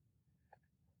name.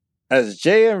 As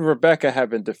Jay and Rebecca have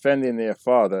been defending their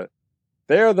father,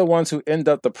 they are the ones who end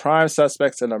up the prime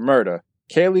suspects in a murder.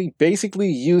 Kaylee basically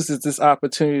uses this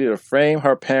opportunity to frame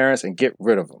her parents and get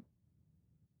rid of them.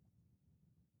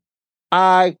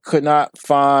 I could not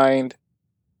find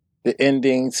the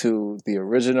ending to the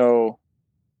original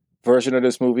version of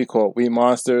this movie called We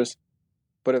Monsters.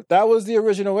 But if that was the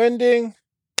original ending,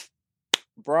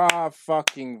 bravo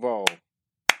fucking vo.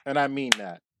 And I mean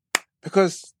that.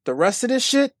 Because the rest of this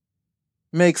shit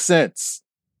makes sense.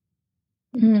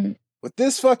 Mm-hmm. With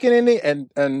this fucking ending,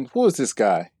 and who is this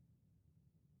guy?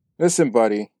 Listen,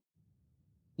 buddy.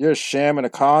 You're a sham and a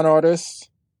con artist,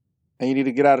 and you need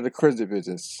to get out of the crypto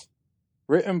business.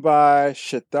 Written by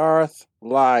Siddharth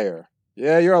Liar.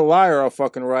 Yeah, you're a liar, all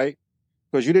fucking right.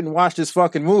 Because you didn't watch this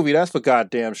fucking movie, that's for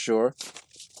goddamn sure.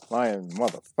 Lying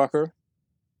motherfucker.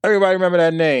 Everybody remember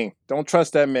that name. Don't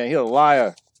trust that man. He's a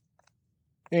liar.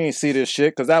 He ain't see this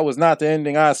shit, because that was not the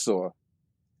ending I saw.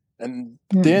 And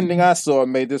the ending I saw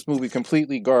made this movie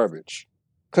completely garbage.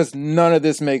 Because none of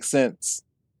this makes sense.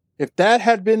 If that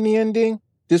had been the ending,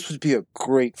 this would be a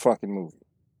great fucking movie.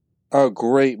 A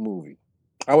great movie.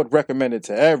 I would recommend it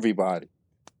to everybody.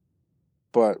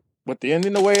 But with the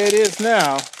ending the way it is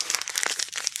now,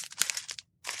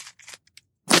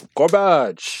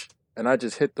 garbage. And I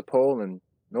just hit the pole and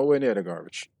nowhere near the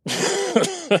garbage.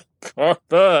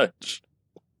 Garbage.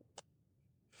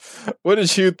 What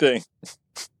did you think?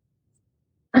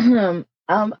 I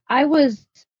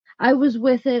was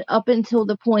with it up until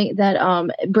the point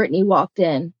that Brittany walked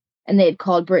in and they had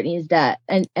called Brittany's dad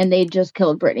and they just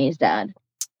killed Brittany's dad.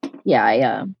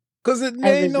 Yeah, because it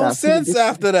made no sense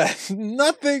after that.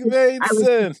 Nothing made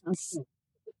sense.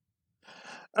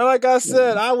 And like I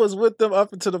said, I was with them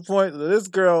up until the point that this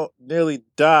girl nearly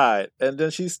died, and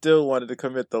then she still wanted to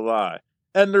commit the lie.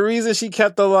 And the reason she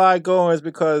kept the lie going is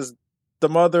because the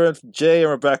mother and Jay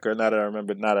and Rebecca, now that I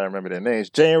remember their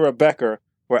names, Jay and Rebecca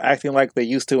were acting like they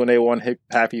used to when they were one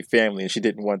happy family, and she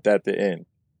didn't want that to end.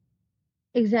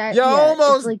 Exactly. You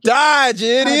almost died,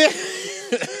 you idiot.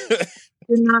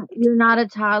 You're not a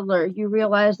toddler. You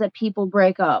realize that people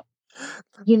break up.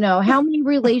 How many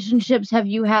relationships have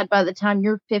you had by the time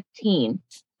you're 15?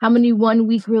 How many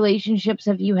 1-week relationships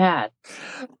have you had?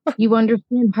 You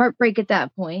understand heartbreak at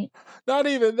that point. Not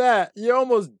even that. You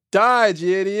almost died,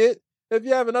 you idiot. If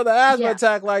you have another asthma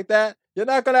attack like that, you're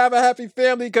not going to have a happy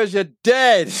family because you're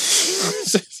dead.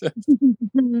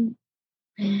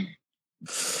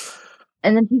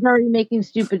 And then he's already making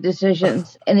stupid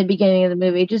decisions in the beginning of the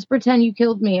movie. Just pretend you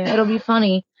killed me. It'll be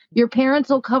funny. Your parents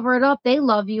will cover it up. They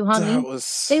love you, honey.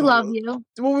 They love you.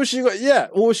 What was she going? Yeah.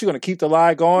 What was she going to keep the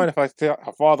lie going? If her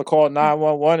father called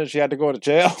 911 and she had to go to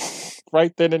jail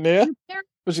right then and there,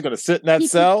 was she going to sit in that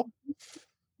cell?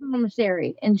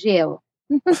 Commissary in jail.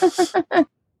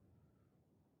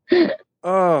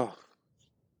 Oh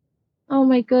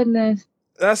my goodness.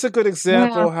 That's a good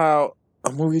example how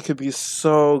a movie could be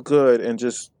so good and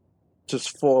just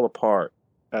fall apart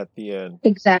at the end.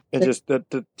 Exactly. And just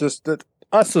that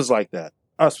Us was like that.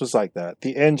 Us was like that.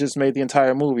 The end just made the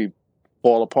entire movie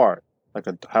fall apart like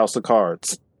a house of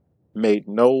cards. Made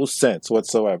no sense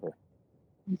whatsoever.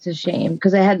 It's a shame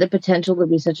because it had the potential to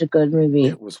be such a good movie.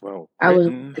 It was well written. I was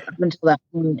up until that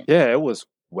point. Yeah, it was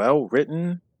well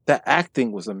written. The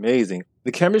acting was amazing.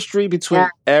 The chemistry between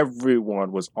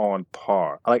everyone was on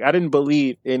par. Like, I didn't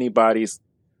believe anybody's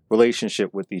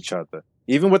relationship with each other.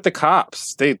 Even with the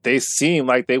cops, they seemed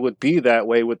like they would be that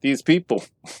way with these people.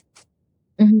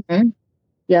 Mm-hmm.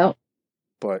 Yep.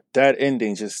 But that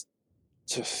ending just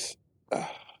just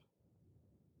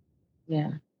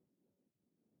Yeah.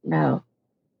 No.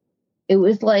 It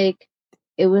was like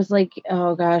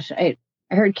oh gosh, I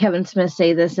heard Kevin Smith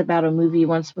say this about a movie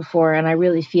once before, and I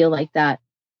really feel like that.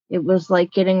 It was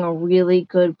like getting a really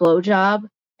good blowjob,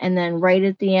 and then right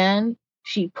at the end,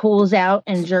 she pulls out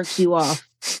and jerks you off,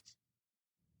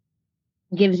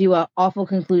 gives you an awful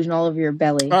conclusion all over your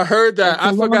belly. I heard that.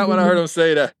 That I forgot when I heard belonged him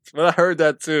say that, but I heard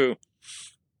that too.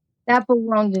 that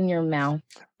belonged in your mouth.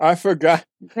 I forgot.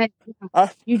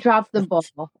 You dropped the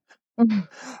ball.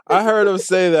 I heard him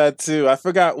say that too. I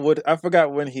forgot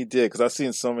when he did, because I've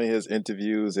seen so many of his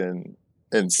interviews in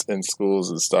schools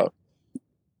and stuff.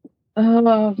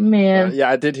 Oh man. Yeah,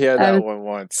 I did hear that one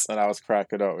once, and I was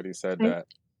cracking up when he said that.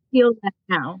 I feel that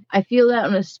now. I feel that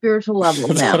on a spiritual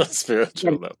level now. On a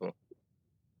spiritual level.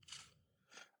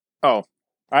 Oh,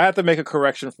 I have to make a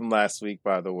correction from last week,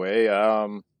 by the way.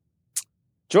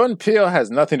 Jordan Peele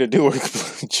has nothing to do with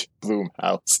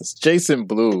Blumhouse. It's Jason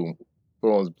Blum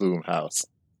who owns Blumhouse.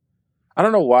 I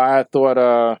don't know why I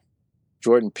thought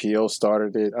Jordan Peele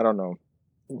started it. I don't know.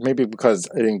 Maybe because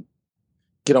it didn't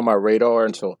get on my radar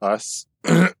until Us.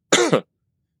 Because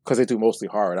they do mostly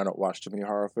horror, and I don't watch too many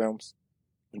horror films.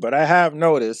 But I have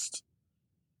noticed,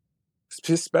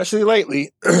 especially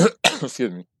lately,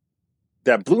 excuse me,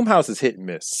 that Blumhouse is hit and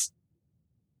miss.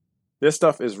 This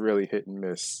stuff is really hit and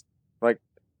miss. Like,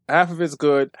 half of it's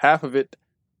good, half of it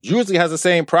usually has the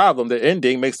same problem. The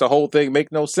ending makes the whole thing make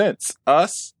no sense.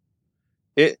 Us,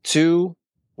 It Too,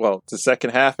 well, the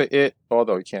second half of It,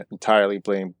 although you can't entirely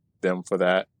blame them for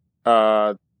that.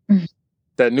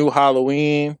 That new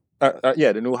Halloween,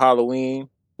 the new Halloween,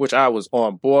 which I was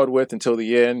on board with until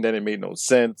the end, then it made no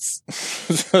sense.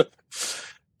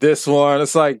 This one,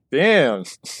 it's like, damn.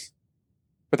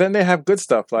 But then they have good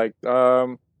stuff, like,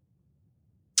 what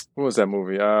was that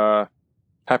movie?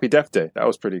 Happy Death Day. That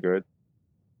was pretty good.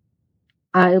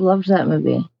 I loved that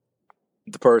movie.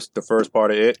 The first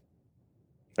part of It,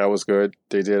 that was good.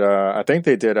 They did, I think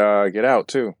they did Get Out,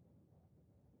 too.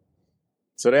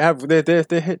 So they're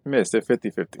hit and miss. They're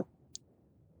 50-50.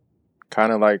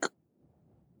 Kind of like,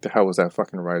 the hell was that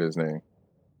fucking writer's name?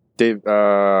 David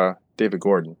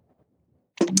Gordon.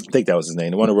 I think that was his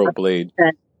name. The one who wrote Blade.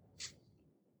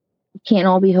 Can't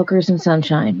all be hookers and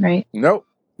sunshine, right? Nope.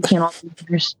 Can't all be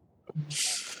hookers.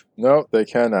 Nope, they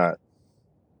cannot.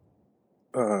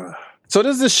 So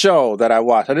there's this show that I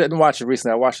watched. I didn't watch it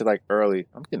recently. I watched it like early.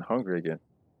 I'm getting hungry again.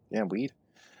 Damn weed.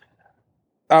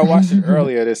 I watched it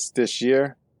earlier this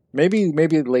year. Maybe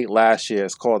late last year.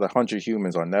 It's called 100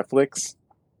 Humans on Netflix.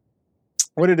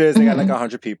 What it is, they got like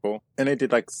 100 people, and they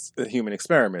did like human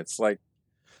experiments. Like,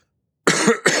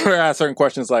 I asked certain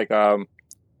questions like,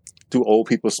 do old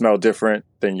people smell different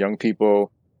than young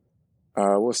people?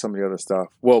 What's some of the other stuff?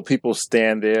 Will people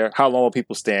stand there? How long will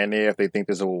people stand there if they think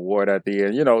there's a reward at the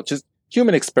end? You know, just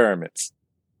human experiments.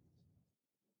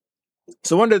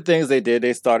 So one of the things they did,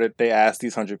 they asked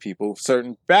these 100 people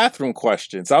certain bathroom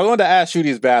questions. So I wanted to ask you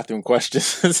these bathroom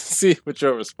questions to see what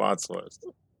your response was.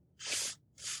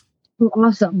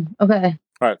 Awesome. Okay.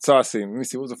 All right, so let me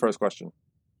see. What was the first question?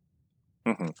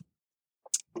 I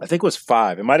think it was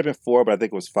 5. It might have been 4, but I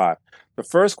think it was 5. The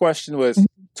first question was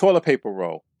toilet paper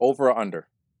roll, over or under?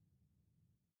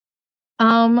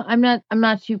 I'm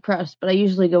not too pressed, but I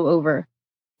usually go over.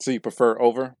 So you prefer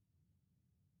over?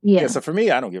 Yeah. So for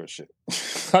me, I don't give a shit.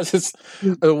 I just,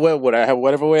 would I have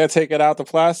whatever way I take it out the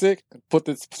plastic, put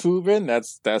the tube in?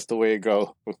 That's the way it goes.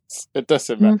 It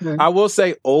doesn't matter. I will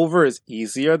say over is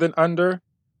easier than under,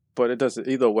 but it doesn't.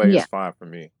 Either way, it's fine for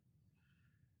me.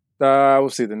 We'll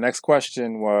see. The next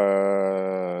question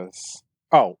was,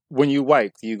 when you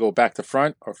wipe, do you go back to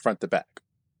front or front to back?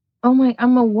 I'm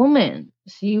a woman,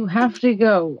 so you have to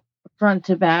go front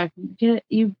to back.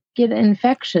 You get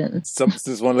infections.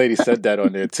 This one lady said that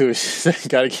on there too. She said,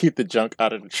 "Got to keep the junk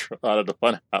out of the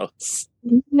fun house."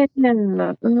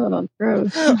 Oh,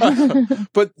 gross.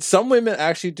 But some women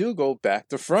actually do go back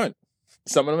to front.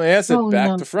 Some of them answered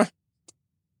back to front.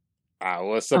 I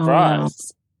was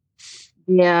surprised.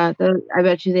 Yeah, I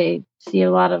bet you they see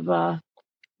a lot of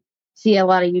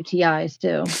UTIs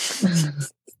too.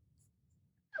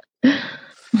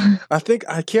 I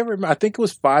can't remember. I think it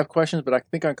was 5 questions, but I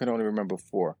think I can only remember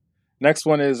 4. Next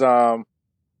one is,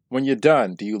 when you're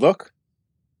done, do you look?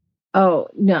 Oh,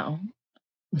 no.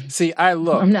 See, I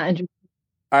look. I'm not interested.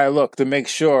 I look to make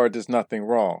sure there's nothing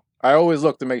wrong. I always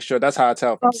look to make sure. That's how I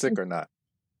tell if I'm sick or not.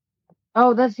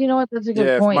 Oh, that's a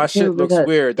good point. If my shit looks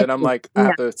weird, then I'm like,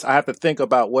 I have to think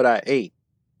about what I ate.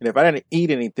 And if I didn't eat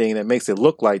anything that makes it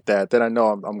look like that, then I know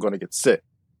I'm going to get sick.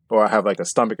 Or I have like a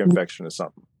stomach infection or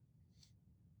something.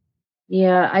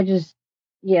 Yeah,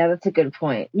 Yeah, that's a good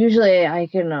point. Usually I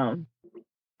can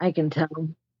tell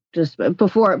just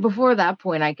before that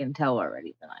point I can tell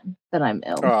already that I'm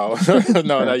ill. Oh no,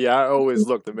 no, So, yeah, I always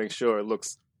look to make sure it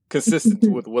looks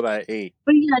consistent with what I ate.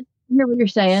 but yeah, I hear what you're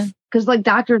saying because like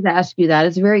doctors ask you that.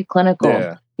 It's very clinical.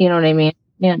 Yeah. You know what I mean?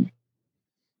 Yeah.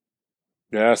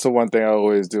 Yeah, that's the one thing I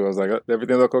always do. I was like,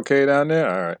 everything look okay down there?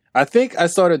 All right. I think I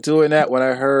started doing that when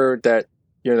I heard that,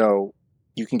 you know,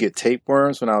 you can get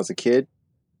tapeworms when I was a kid.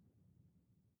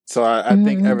 So I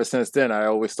think Hmm. ever since then, I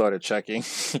always started checking.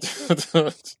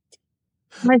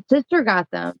 My sister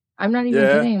got them. I'm not even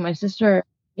Yeah. kidding. My sister,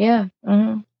 yeah,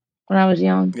 when I was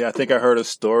young. Yeah, I think I heard a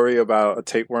story about a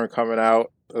tapeworm coming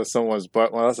out of someone's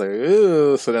butt. When I was like,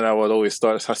 ooh. So then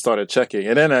I started checking.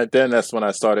 And then that's when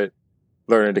I started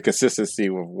learning the consistency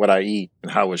of what I eat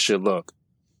and how it should look.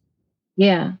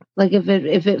 Yeah, like if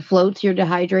it floats, you're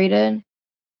dehydrated.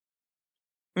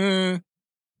 Mm,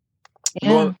 Yeah.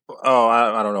 more,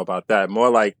 I don't know about that.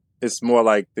 It's more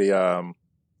like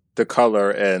the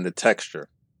color and the texture.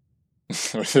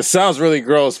 It sounds really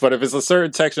gross, but if it's a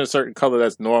certain texture, a certain color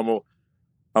that's normal,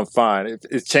 I'm fine. If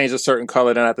it's changed a certain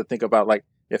color, then I have to think about like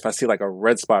if I see like a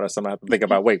red spot or something, I have to think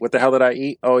about wait, what the hell did I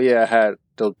eat? Oh yeah, I had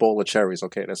the bowl of cherries.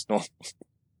 Okay, that's normal.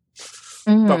 Stuff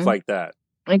Mm-hmm. like that.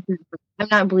 Like, I'm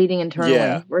not bleeding Yeah,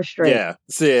 internally. We're straight. yeah,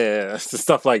 yeah,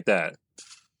 stuff like that.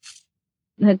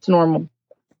 It's normal.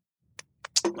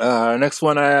 Next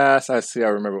one I asked, I see, I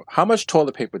remember. How much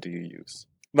toilet paper do you use?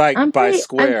 Like by I'm pretty sure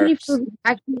squares.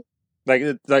 actually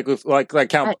Like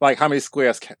count I, like how many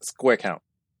square count?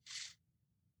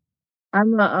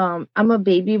 I'm a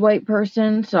baby wipe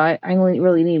person, so I only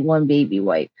really need one baby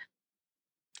wipe.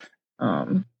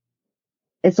 Um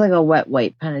it's like a wet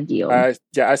wipe kind of deal. I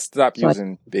stopped So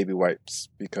using baby wipes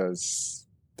because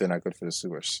they're not good for the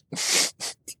sewers.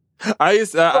 I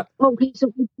used to, okay,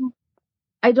 so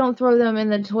I don't throw them in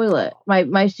the toilet.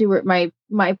 My sewer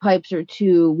my pipes are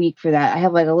too weak for that. I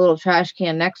have like a little trash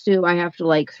can next to. I have to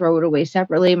like throw it away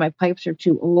separately. My pipes are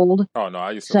too old. oh no,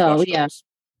 I used to So flush yeah. those,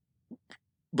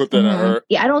 but then I heard,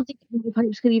 Yeah, I don't think my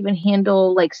pipes could even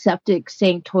handle like septic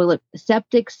safe toilet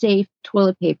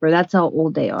paper. That's how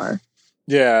old they are.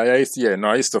 yeah, I used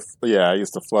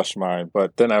to flush mine,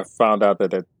 but then I found out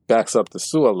that it backs up the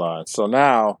sewer line. So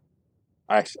now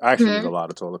I actually use a Mhm. lot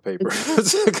of toilet paper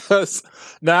because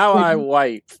now I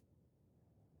wipe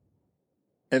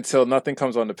until nothing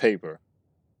comes on the paper.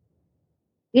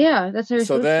 Yeah, that's how you're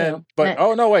So supposed then, to. but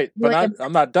oh no, wait, but Like a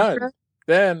I'm not done. picture.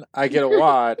 Then I get a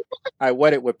wad, I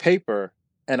wet it with paper,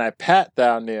 and I pat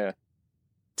down there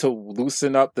to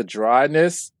loosen up the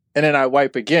dryness, and then I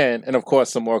wipe again, and of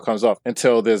course some more comes off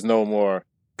until there's no more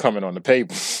coming on the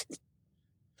paper.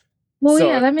 Well,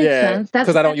 yeah, So that makes yeah, sense.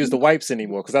 because I don't use the wipes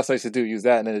anymore, because that's what I used to do, use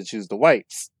that and then just use the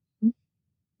wipes.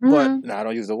 But Mhm. now I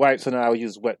don't use the wipes, so now I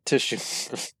use wet tissue.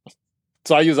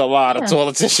 So I use a lot of Yeah,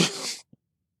 toilet tissue.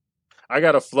 I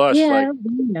gotta flush like yeah,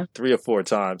 yeah. 3 or 4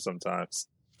 times sometimes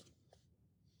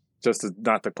just to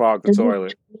not to clog the Does your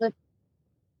toilet. toilet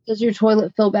does your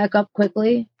toilet fill back up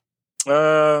quickly?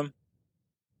 Um,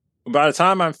 by the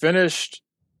time I'm finished,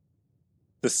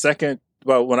 the second,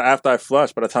 well, when after I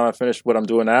flush, by the time I finish what I'm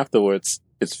doing afterwards,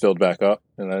 it's filled back up,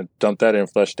 and I dump that in,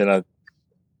 flush, then I.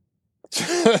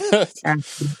 Yeah.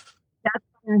 That's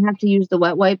why I have to use the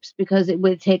wet wipes because it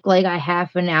would take like a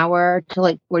half an hour to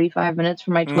like 45 minutes for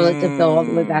my toilet to fill all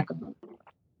the way Mm, back up.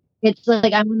 It's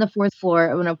like I'm on the fourth floor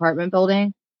of an apartment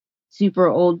building, super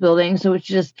old building, so it's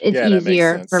yeah, that makes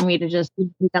easier for sense. me to just take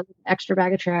that extra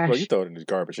bag of Well, you trash. throw it in the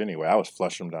garbage anyway. I was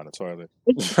flushing them down the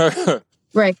toilet.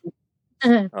 Right.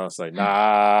 I was like,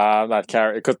 nah, I'm not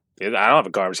carrying it because I don't have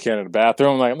a garbage can in the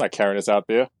bathroom. I'm not carrying this out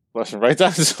there. Flushing right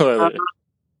down the toilet.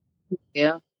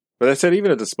 Yeah. But I said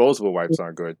even the disposable wipes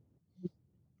aren't good.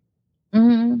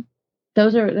 Hmm.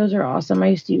 Those are awesome. I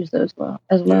used to use those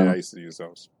as Yeah, I well. used to use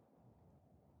those.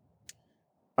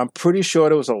 I'm pretty sure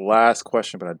there was a last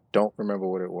question, but I don't remember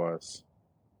what it was.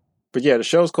 But yeah, the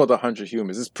show's called 100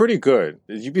 Humans. It's pretty good.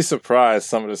 You'd be surprised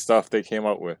some of the stuff they came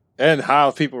up with and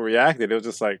how people reacted. It was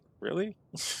just like, really?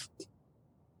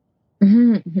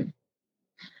 Mhm.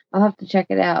 I'll have to check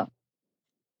it out.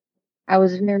 I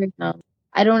was very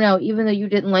I don't know, even though you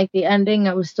didn't like the ending,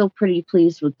 I was still pretty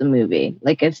pleased with the movie.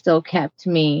 Like it still kept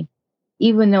me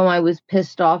even though I was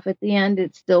pissed off at the end,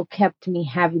 it still kept me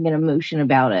having an emotion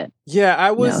about it, Yeah,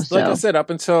 I you know, was, like I so said, up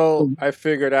until I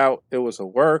figured out it was a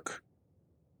work.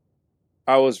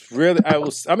 I was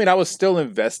still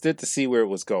invested to see where it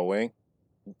was going,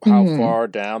 how Mhm. far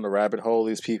down the rabbit hole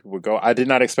these people would go. I did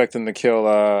not expect them to kill,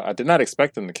 I did not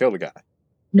expect them to kill the guy.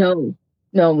 No.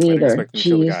 No, I me didn't either. expect them to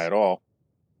kill the guy Jeez. at all.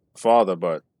 Father,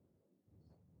 but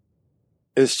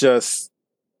it's just,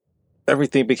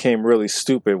 everything became really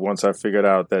stupid once I figured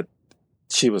out that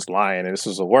she was lying and this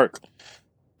was a work.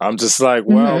 I'm just like,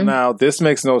 well, Mm-hmm. now this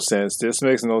makes no sense. This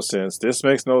makes no sense. This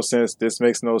makes no sense. This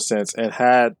makes no sense. And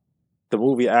had the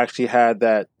movie actually had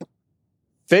that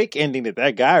fake ending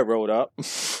that guy wrote up,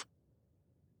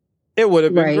 it would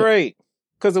have been Right. great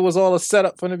because it was all a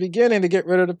setup from the beginning to get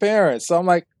rid of the parents. So I'm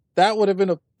like, that would have been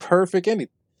a perfect ending.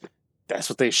 That's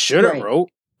what they should have Right. wrote.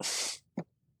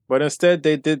 But instead,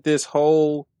 they did this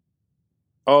whole,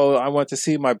 oh, I want to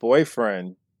see my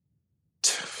boyfriend.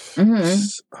 Mm-hmm.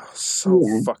 So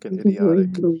Yeah. fucking Completely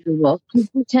idiotic. believable.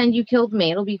 Just pretend you killed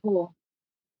me. It'll be cool.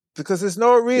 Because there's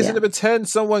no reason Yeah. to pretend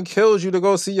someone kills you to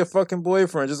go see your fucking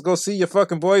boyfriend. Just go see your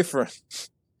fucking boyfriend.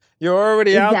 You're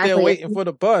already out there Exactly. waiting for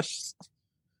the bus.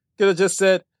 Could have just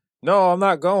said, no, I'm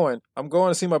not going. I'm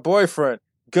going to see my boyfriend.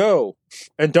 Go.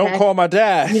 And don't Heck, call my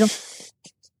dad. you don't.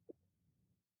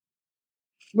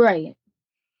 Right.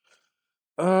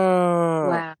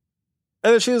 Wow.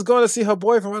 And if she was going to see her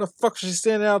boyfriend, why the fuck was she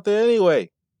standing out there anyway?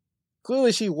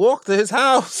 Clearly she walked to his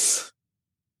house.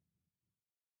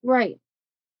 Right.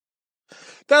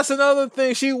 That's another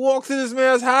thing. She walked to this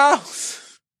man's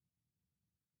house.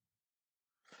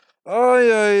 Ay,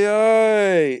 ay,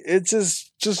 ay. It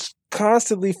just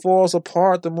constantly falls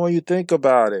apart the more you think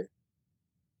about it.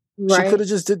 She could Right. have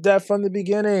just did that from the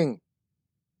beginning.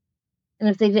 And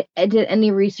if they did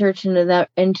any research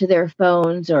into their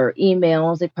phones or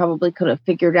emails, they probably could have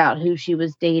figured out who she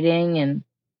was dating and,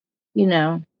 you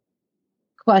know,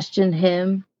 questioned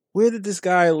him. Where did this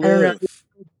guy I don't know. live?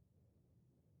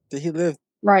 Did he live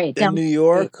Right. in Down New the street.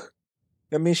 York?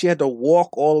 I mean, she had to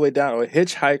walk all the way down or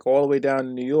hitchhike all the way down to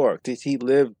New York. Did he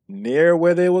live near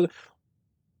where they were?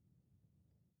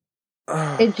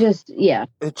 It just, yeah.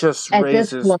 It just At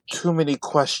this raises point. too many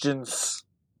questions.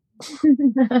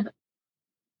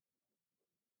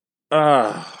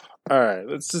 All right,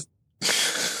 let's just.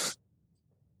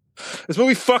 This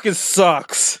movie fucking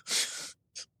sucks.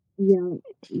 Yeah.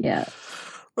 Yeah.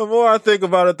 The more I think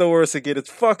about it, the worse it gets. It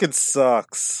fucking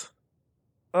sucks.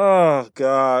 Oh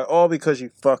god, all because you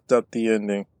fucked up the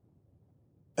ending.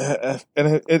 And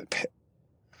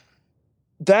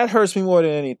that hurts me more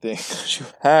than anything. You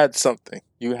had something.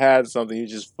 You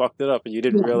just fucked it up, and you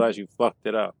didn't realize you fucked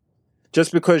it up.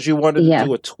 Just because you wanted to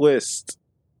do a twist.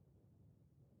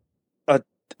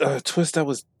 A twist that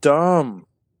was dumb.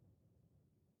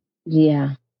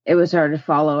 Yeah. It was hard to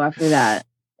follow after that.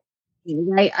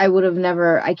 I would have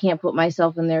never, I can't put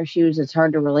myself in their shoes. It's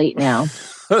hard to relate now.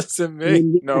 Doesn't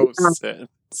make no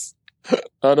sense.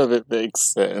 None of it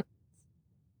makes sense.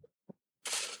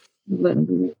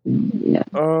 Yeah.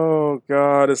 Oh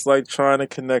god, it's like trying to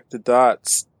connect the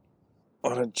dots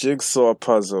on a jigsaw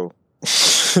puzzle.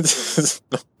 There's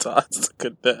no dots to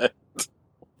connect.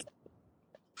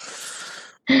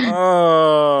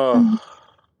 Oh.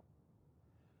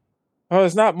 Well,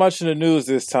 there's not much in the news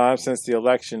this time since the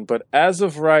election, but as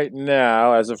of right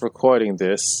now, as of recording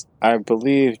this, I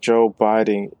believe Joe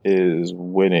Biden is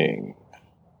winning.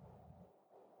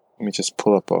 Let me just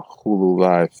pull up a Hulu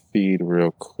Live feed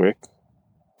real quick.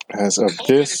 As of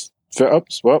this,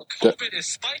 COVID is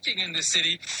spiking in the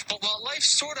city, but while life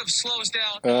sort of slows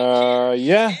down.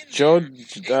 Yeah, Joe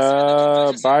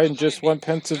Biden just won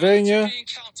Pennsylvania.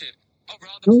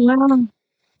 Oh, wow.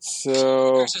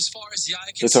 So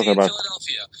they're talking about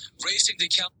Philadelphia racing to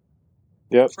count.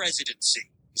 Yep. Presidency.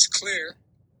 It's clear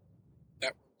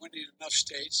that we're winning enough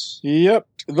states. Yep.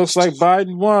 It looks like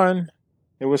Biden won.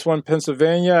 It was won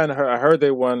Pennsylvania, and I heard they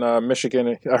won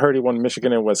Michigan. I heard he won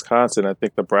Michigan and Wisconsin. I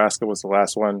think Nebraska was the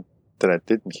last one that I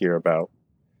didn't hear about.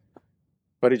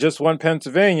 But he just won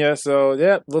Pennsylvania, so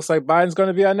yeah, looks like Biden's going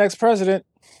to be our next president.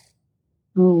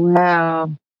 Oh,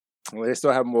 wow. Well, they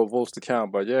still have more votes to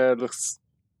count, but yeah, it looks.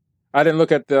 I didn't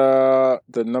look at the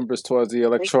numbers towards the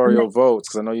electoral votes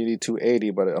because I know you need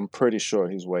 280, but I'm pretty sure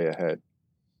he's way ahead.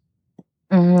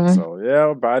 Mm-hmm. So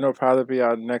yeah, Biden will probably be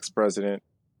our next president.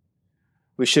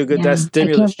 We should get that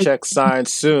stimulus check signed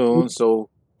soon, so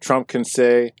Trump can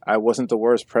say, "I wasn't the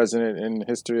worst president in the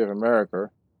history of America."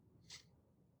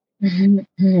 You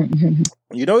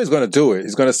know he's going to do it.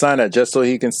 He's going to sign that just so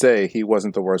he can say he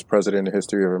wasn't the worst president in the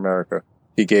history of America.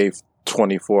 He gave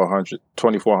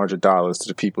 $2,400 to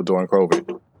the people during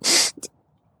COVID.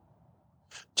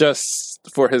 Just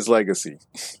for his legacy.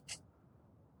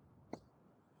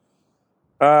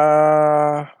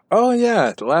 Oh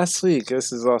yeah, last week,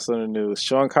 this is also in the news.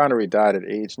 Sean Connery died at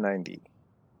age 90.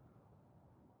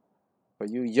 For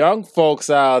you young folks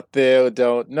out there who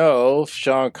don't know,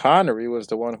 Sean Connery was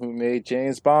the one who made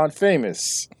James Bond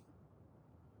famous.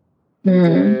 He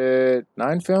did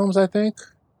 9 films, I think.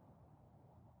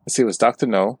 Let's see, it was Dr.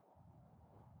 No.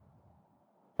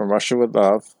 From Russia with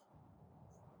Love,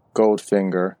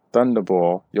 Goldfinger,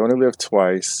 Thunderball, You Only Live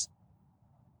Twice.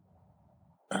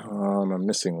 I'm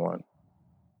missing one.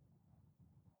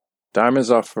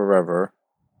 Diamonds Are Forever.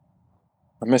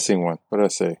 I'm missing one. What did I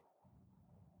say?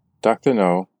 Dr.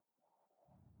 No.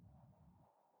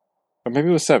 Or maybe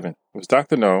it was 7. It was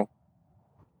Dr. No,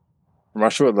 From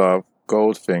Russia with Love,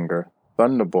 Goldfinger,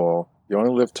 Thunderball, You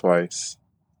Only Live Twice,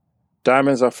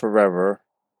 Diamonds Are Forever,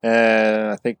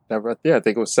 and I think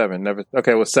it was 7.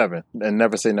 It was 7. And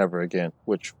Never Say Never Again,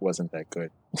 which wasn't that good.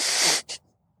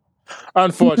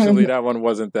 Unfortunately, that one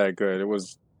wasn't that good.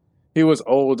 He was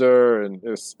older, and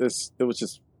it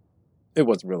wasn't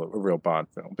a real Bond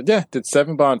film. But yeah, did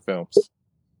 7 Bond films.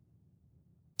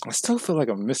 I still feel like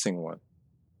I'm missing one.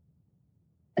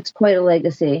 It's quite a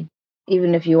legacy,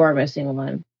 even if you are missing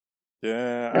one.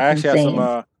 Yeah, That's I actually insane.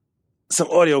 have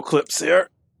some audio clips here.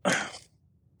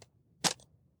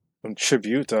 Some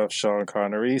tribute of Sean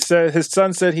Connery. He said his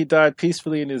son said he died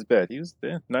peacefully in his bed. He was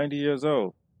 90 years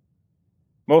old.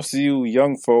 Most of you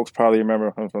young folks probably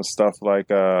remember him from stuff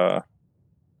like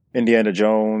Indiana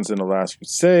Jones and The Last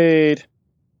Crusade.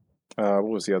 What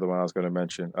was the other one I was going to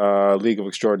mention? League of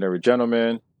Extraordinary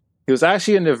Gentlemen. He was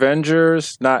actually in the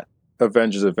Avengers, not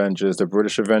Avengers, the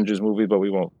British Avengers movie, but we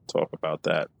won't talk about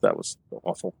that. That was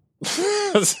awful.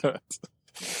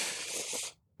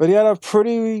 But he had a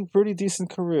pretty decent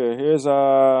career. Here's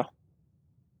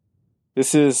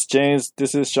this is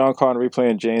Sean Connery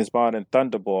playing James Bond in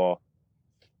Thunderball.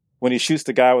 When he shoots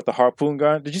the guy with the harpoon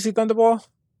gun. Did you see Thunderball?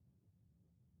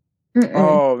 Mm-mm.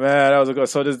 Oh man, that was a good.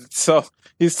 So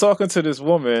he's talking to this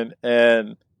woman,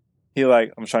 and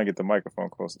I'm trying to get the microphone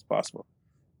close as possible.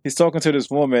 He's talking to this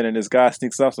woman, and this guy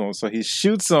sneaks up to him, so he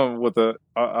shoots him with a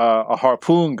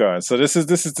harpoon gun. So this is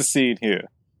the scene here.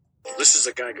 This is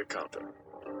a Geiger counter.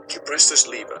 You press this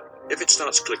lever. If it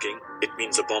starts clicking, it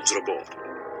means the bombs are aboard.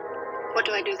 What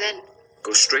do I do then?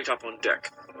 Go straight up on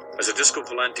deck. As a Disco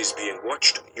Volante is being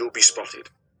watched, you'll be spotted.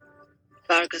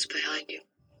 Vargas behind you.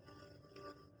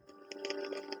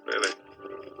 Really?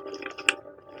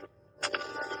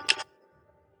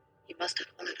 You must have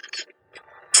followed us.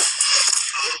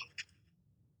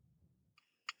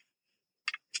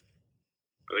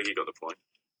 I think you got the point.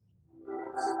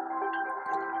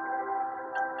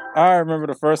 I remember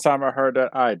the first time I heard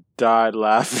that, I died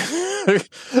laughing.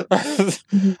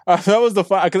 That was the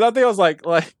fun, because I think I was like,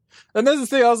 and this is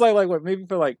the thing, I was like what, maybe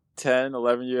for 10,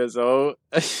 11 years old.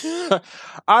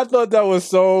 I thought that was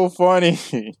so funny.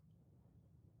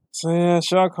 So yeah,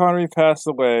 Sean Connery passed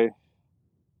away.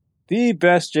 The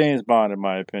best James Bond, in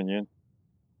my opinion.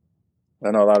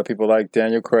 I know a lot of people like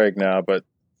Daniel Craig now, but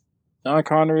Sean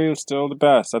Connery was still the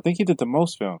best. I think he did the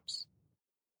most films.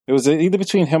 It was either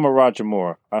between him or Roger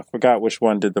Moore. I forgot which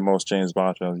one did the most James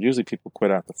Bond films. Usually people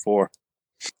quit after 4.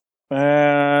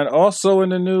 And also in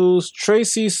the news,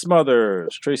 Tracy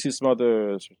Smothers.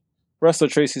 Wrestler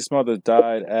Tracy Smothers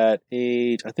died at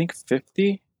age, I think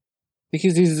 50? I think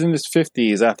he's in his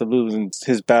 50s after losing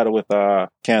his battle with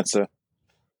cancer.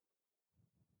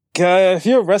 If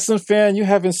you're a wrestling fan, you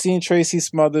haven't seen Tracy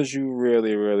Smothers, you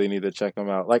really, really need to check him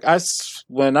out.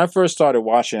 When I first started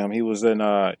watching him, he was in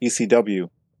ECW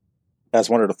as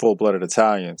one of the full-blooded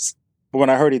Italians. But when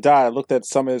I heard he died, I looked at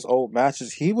some of his old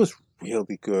matches. He was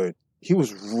really good. He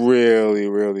was really,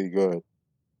 really good.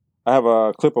 I have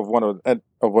a clip of one of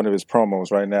his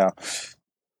promos right now.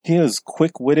 He is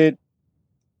quick-witted.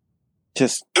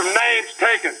 Just some names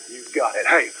taken. You got it.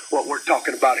 Hey, what we're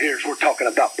talking about here is we're talking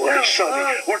about Bloody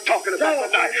Sunday. We're talking about the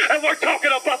night. And we're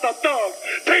talking about the thugs.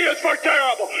 T is for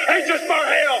terrible. H is for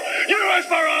hell. U is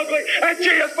for ugly. And G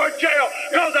is for jail.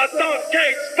 Because a thug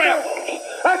can't spell.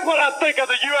 That's what I think of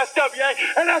the USWA.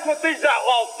 And that's what these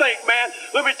outlaws think, man.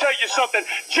 Let me tell you something.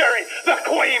 Jerry, the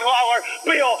Queen Lawler.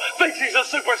 Bill thinks he's a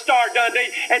superstar Dundee.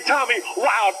 And Tommy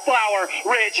Wildflower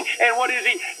Rich. And what is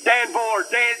he? Dan Bohr,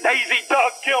 Daisy,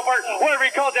 Doug Gilbert. Whatever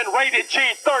he calls it, rated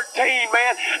G13,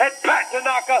 man. And Pat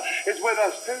Tanaka is with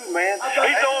us too, man.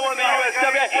 He's the only one in the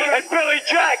USWA. And Billy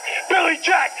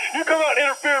Jack, you come out and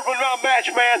interfere with my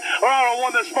match, man. Or I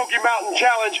won the Smoky Mountain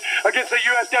Challenge against the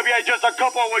USWA just a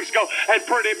couple of weeks ago. And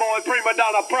Pretty Boy, Prima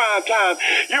Donna, Prime Time.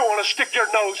 You want to stick your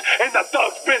nose in the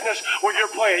thug's business when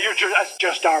you're playing. That's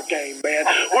just our game, man.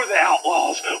 We're the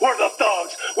outlaws. We're the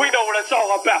thugs. We know what it's all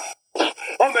about.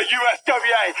 On the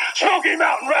USWA, Smoky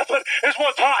Mountain Wrestling is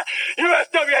what's hot.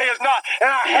 USWA is not, and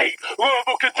I hate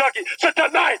Louisville, Kentucky. So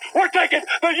tonight, we're taking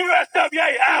the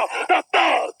USWA out. The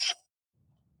thugs.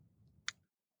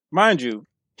 mind you,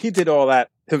 he did all that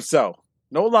himself.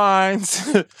 No lines.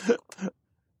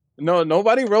 No,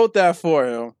 nobody wrote that for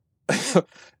him.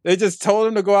 They just told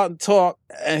him to go out and talk,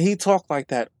 and he talked like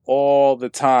that all the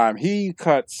time. He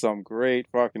cut some great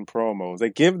fucking promos.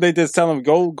 They just tell him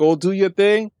go do your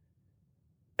thing,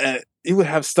 and he would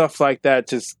have stuff like that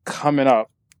just coming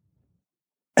up.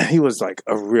 He was like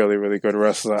a really, really good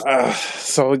wrestler.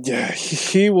 So yeah,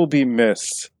 he will be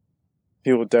missed.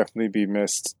 He will definitely be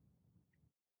missed.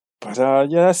 But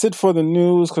yeah, that's it for the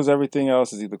news, because everything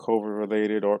else is either COVID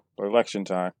related or election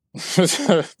time.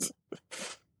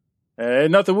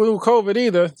 And nothing to do with COVID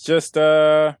either. Just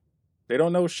they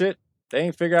don't know shit. They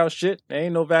ain't figure out shit. There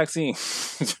ain't no vaccine.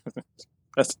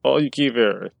 That's all you keep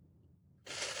hearing.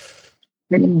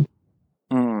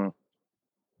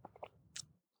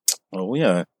 Oh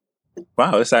yeah.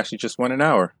 Wow, this actually just went an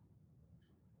hour.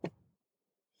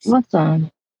 What's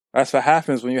on? That's what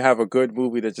happens when you have a good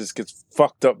movie that just gets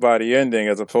fucked up by the ending,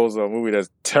 as opposed to a movie that's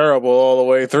terrible all the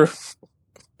way through.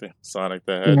 Damn, Sonic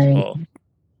the Hedgehog.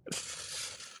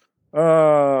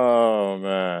 Oh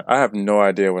man, I have no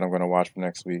idea what I'm going to watch for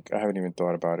next week. I haven't even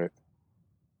thought about it.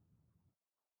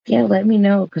 Yeah, let me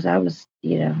know, because I was,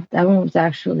 that one was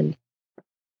actually.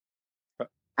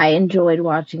 I enjoyed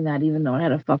watching that, even though it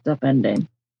had a fucked up ending.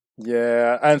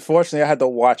 Yeah, unfortunately, I had to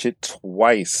watch it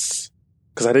twice.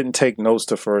 Because I didn't take notes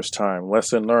the first time.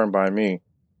 Lesson learned by me.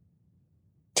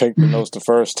 Take the notes the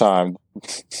first time.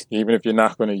 Even if you're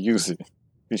not going to use it.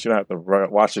 You should have to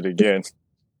watch it again.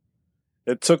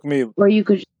 It took me... Or you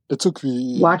could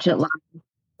watch it live.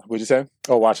 What'd you say?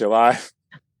 Oh, watch it live?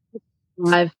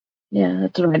 Live. Yeah,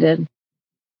 that's what I did.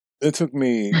 It took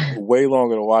me way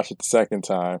longer to watch it the second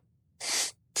time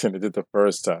than it did the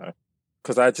first time.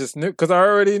 Because I just knew, because I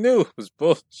already knew it was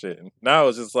bullshit. Now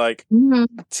it's just like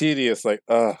tedious, like,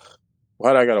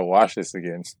 why'd I gotta watch this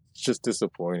again? It's just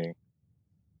disappointing.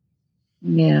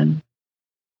 Yeah.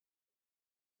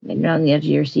 You're not on the edge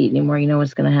of your seat anymore. You know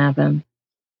what's gonna happen.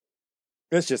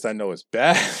 It's just I know it's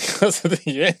bad because of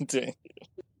the ending.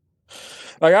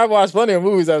 Like, I've watched plenty of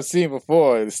movies I've seen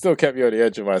before, and it still kept me on the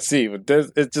edge of my seat. But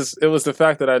it was the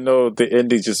fact that I know the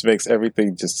ending just makes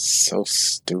everything just so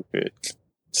stupid.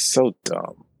 So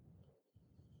dumb.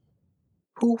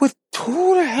 Who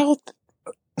the hell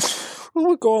who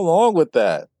would go along with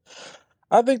that?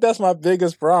 I think that's my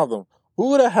biggest problem.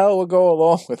 Who the hell would go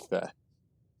along with that?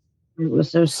 It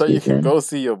was so stupid. You can go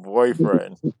see your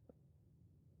boyfriend.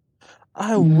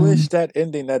 I wish that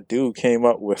ending that dude came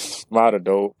up with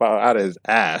Matador out of his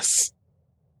ass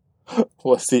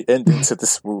was the ending to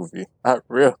this movie. I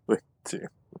really do.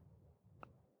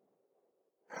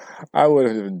 I would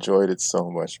have enjoyed it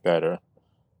so much better.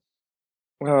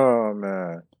 Oh,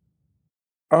 man.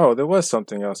 Oh, there was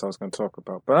something else I was going to talk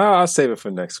about, but I'll save it for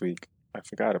next week. I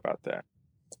forgot about that.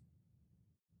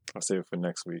 I'll save it for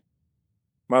next week.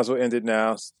 Might as well end it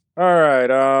now. All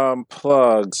right,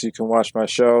 plugs. You can watch my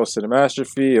show,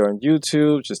 Cinemastrophe, on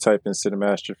YouTube. Just type in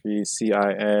Cinemastrophe,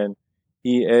 Cineastrope.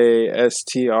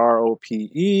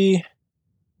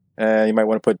 And you might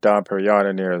want to put Dom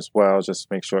Perignon in there as well, just to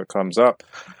make sure it comes up.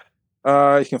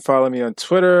 You can follow me on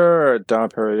Twitter at Dom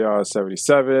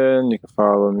Perignon77. You can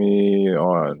follow me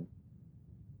on,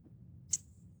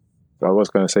 I was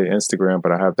going to say Instagram,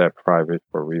 but I have that private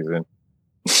for a reason.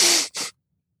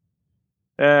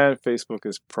 And Facebook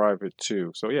is private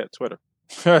too. So yeah, Twitter.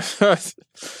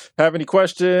 Have any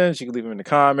questions? You can leave them in the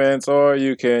comments, or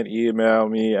you can email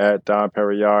me at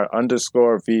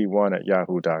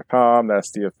DomPerignon_V1@yahoo.com.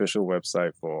 That's the official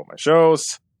website for all my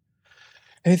shows.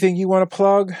 Anything you want to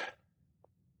plug?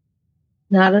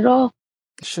 Not at all.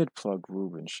 I should plug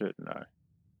Ruben, shouldn't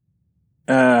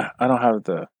I? I don't have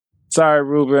sorry,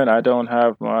 Ruben, I don't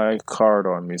have my card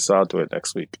on me, so I'll do it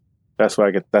next week. That's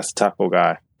the taco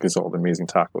guy. Gets all the amazing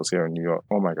tacos here in New York.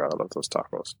 Oh my God, I love those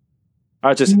tacos.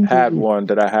 I just had one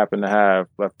that I happen to have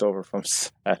left over from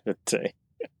Saturday.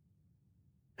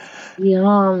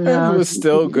 Yum. And it was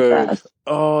still good.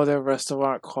 Oh, they're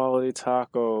restaurant quality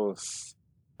tacos.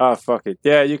 Ah, fuck it.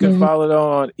 Yeah, you can follow them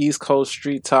on East Coast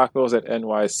Street Tacos at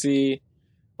NYC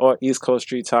or East Coast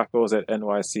Street Tacos at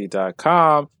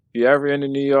NYC.com. If you're ever in the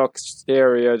New York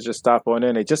area, just stop on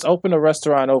in. They just opened a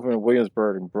restaurant over in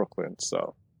Williamsburg in Brooklyn,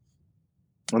 so.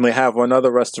 And they have one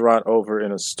other restaurant over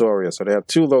in Astoria. So they have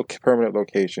two permanent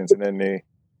locations, and then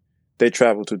they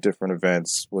travel to different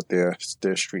events with their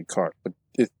street cart. But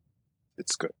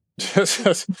it's good.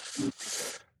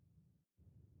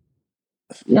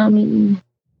 Yummy.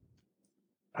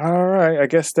 All right, I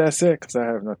guess that's it, because I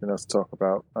have nothing else to talk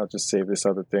about. I'll just save this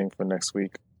other thing for next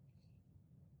week.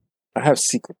 I have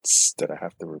secrets that I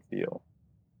have to reveal.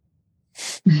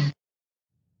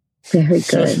 Very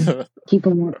good. Keep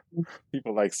them working.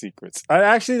 People like secrets. I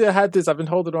actually had this. I've been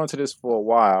holding on to this for a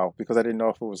while because I didn't know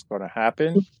if it was going to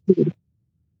happen.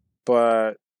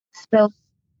 But spill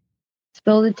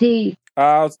the tea.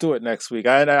 I'll do it next week.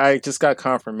 I just got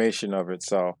confirmation of it,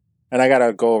 so and I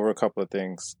gotta go over a couple of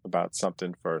things about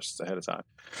something first ahead of time.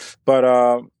 But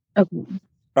Okay.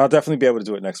 I'll definitely be able to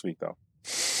do it next week, though.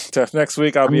 So next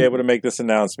week, I'll be able to make this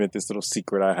announcement, this little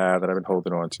secret I have that I've been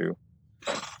holding on to.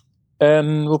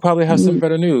 And we'll probably have some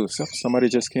better news. Somebody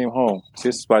just came home. See,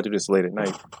 this is why I do this late at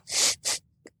night.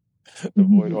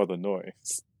 Avoid all the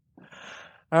noise.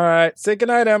 All right. Say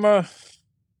goodnight, Emma.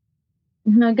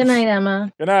 Good night,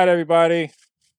 Emma. Good night, everybody.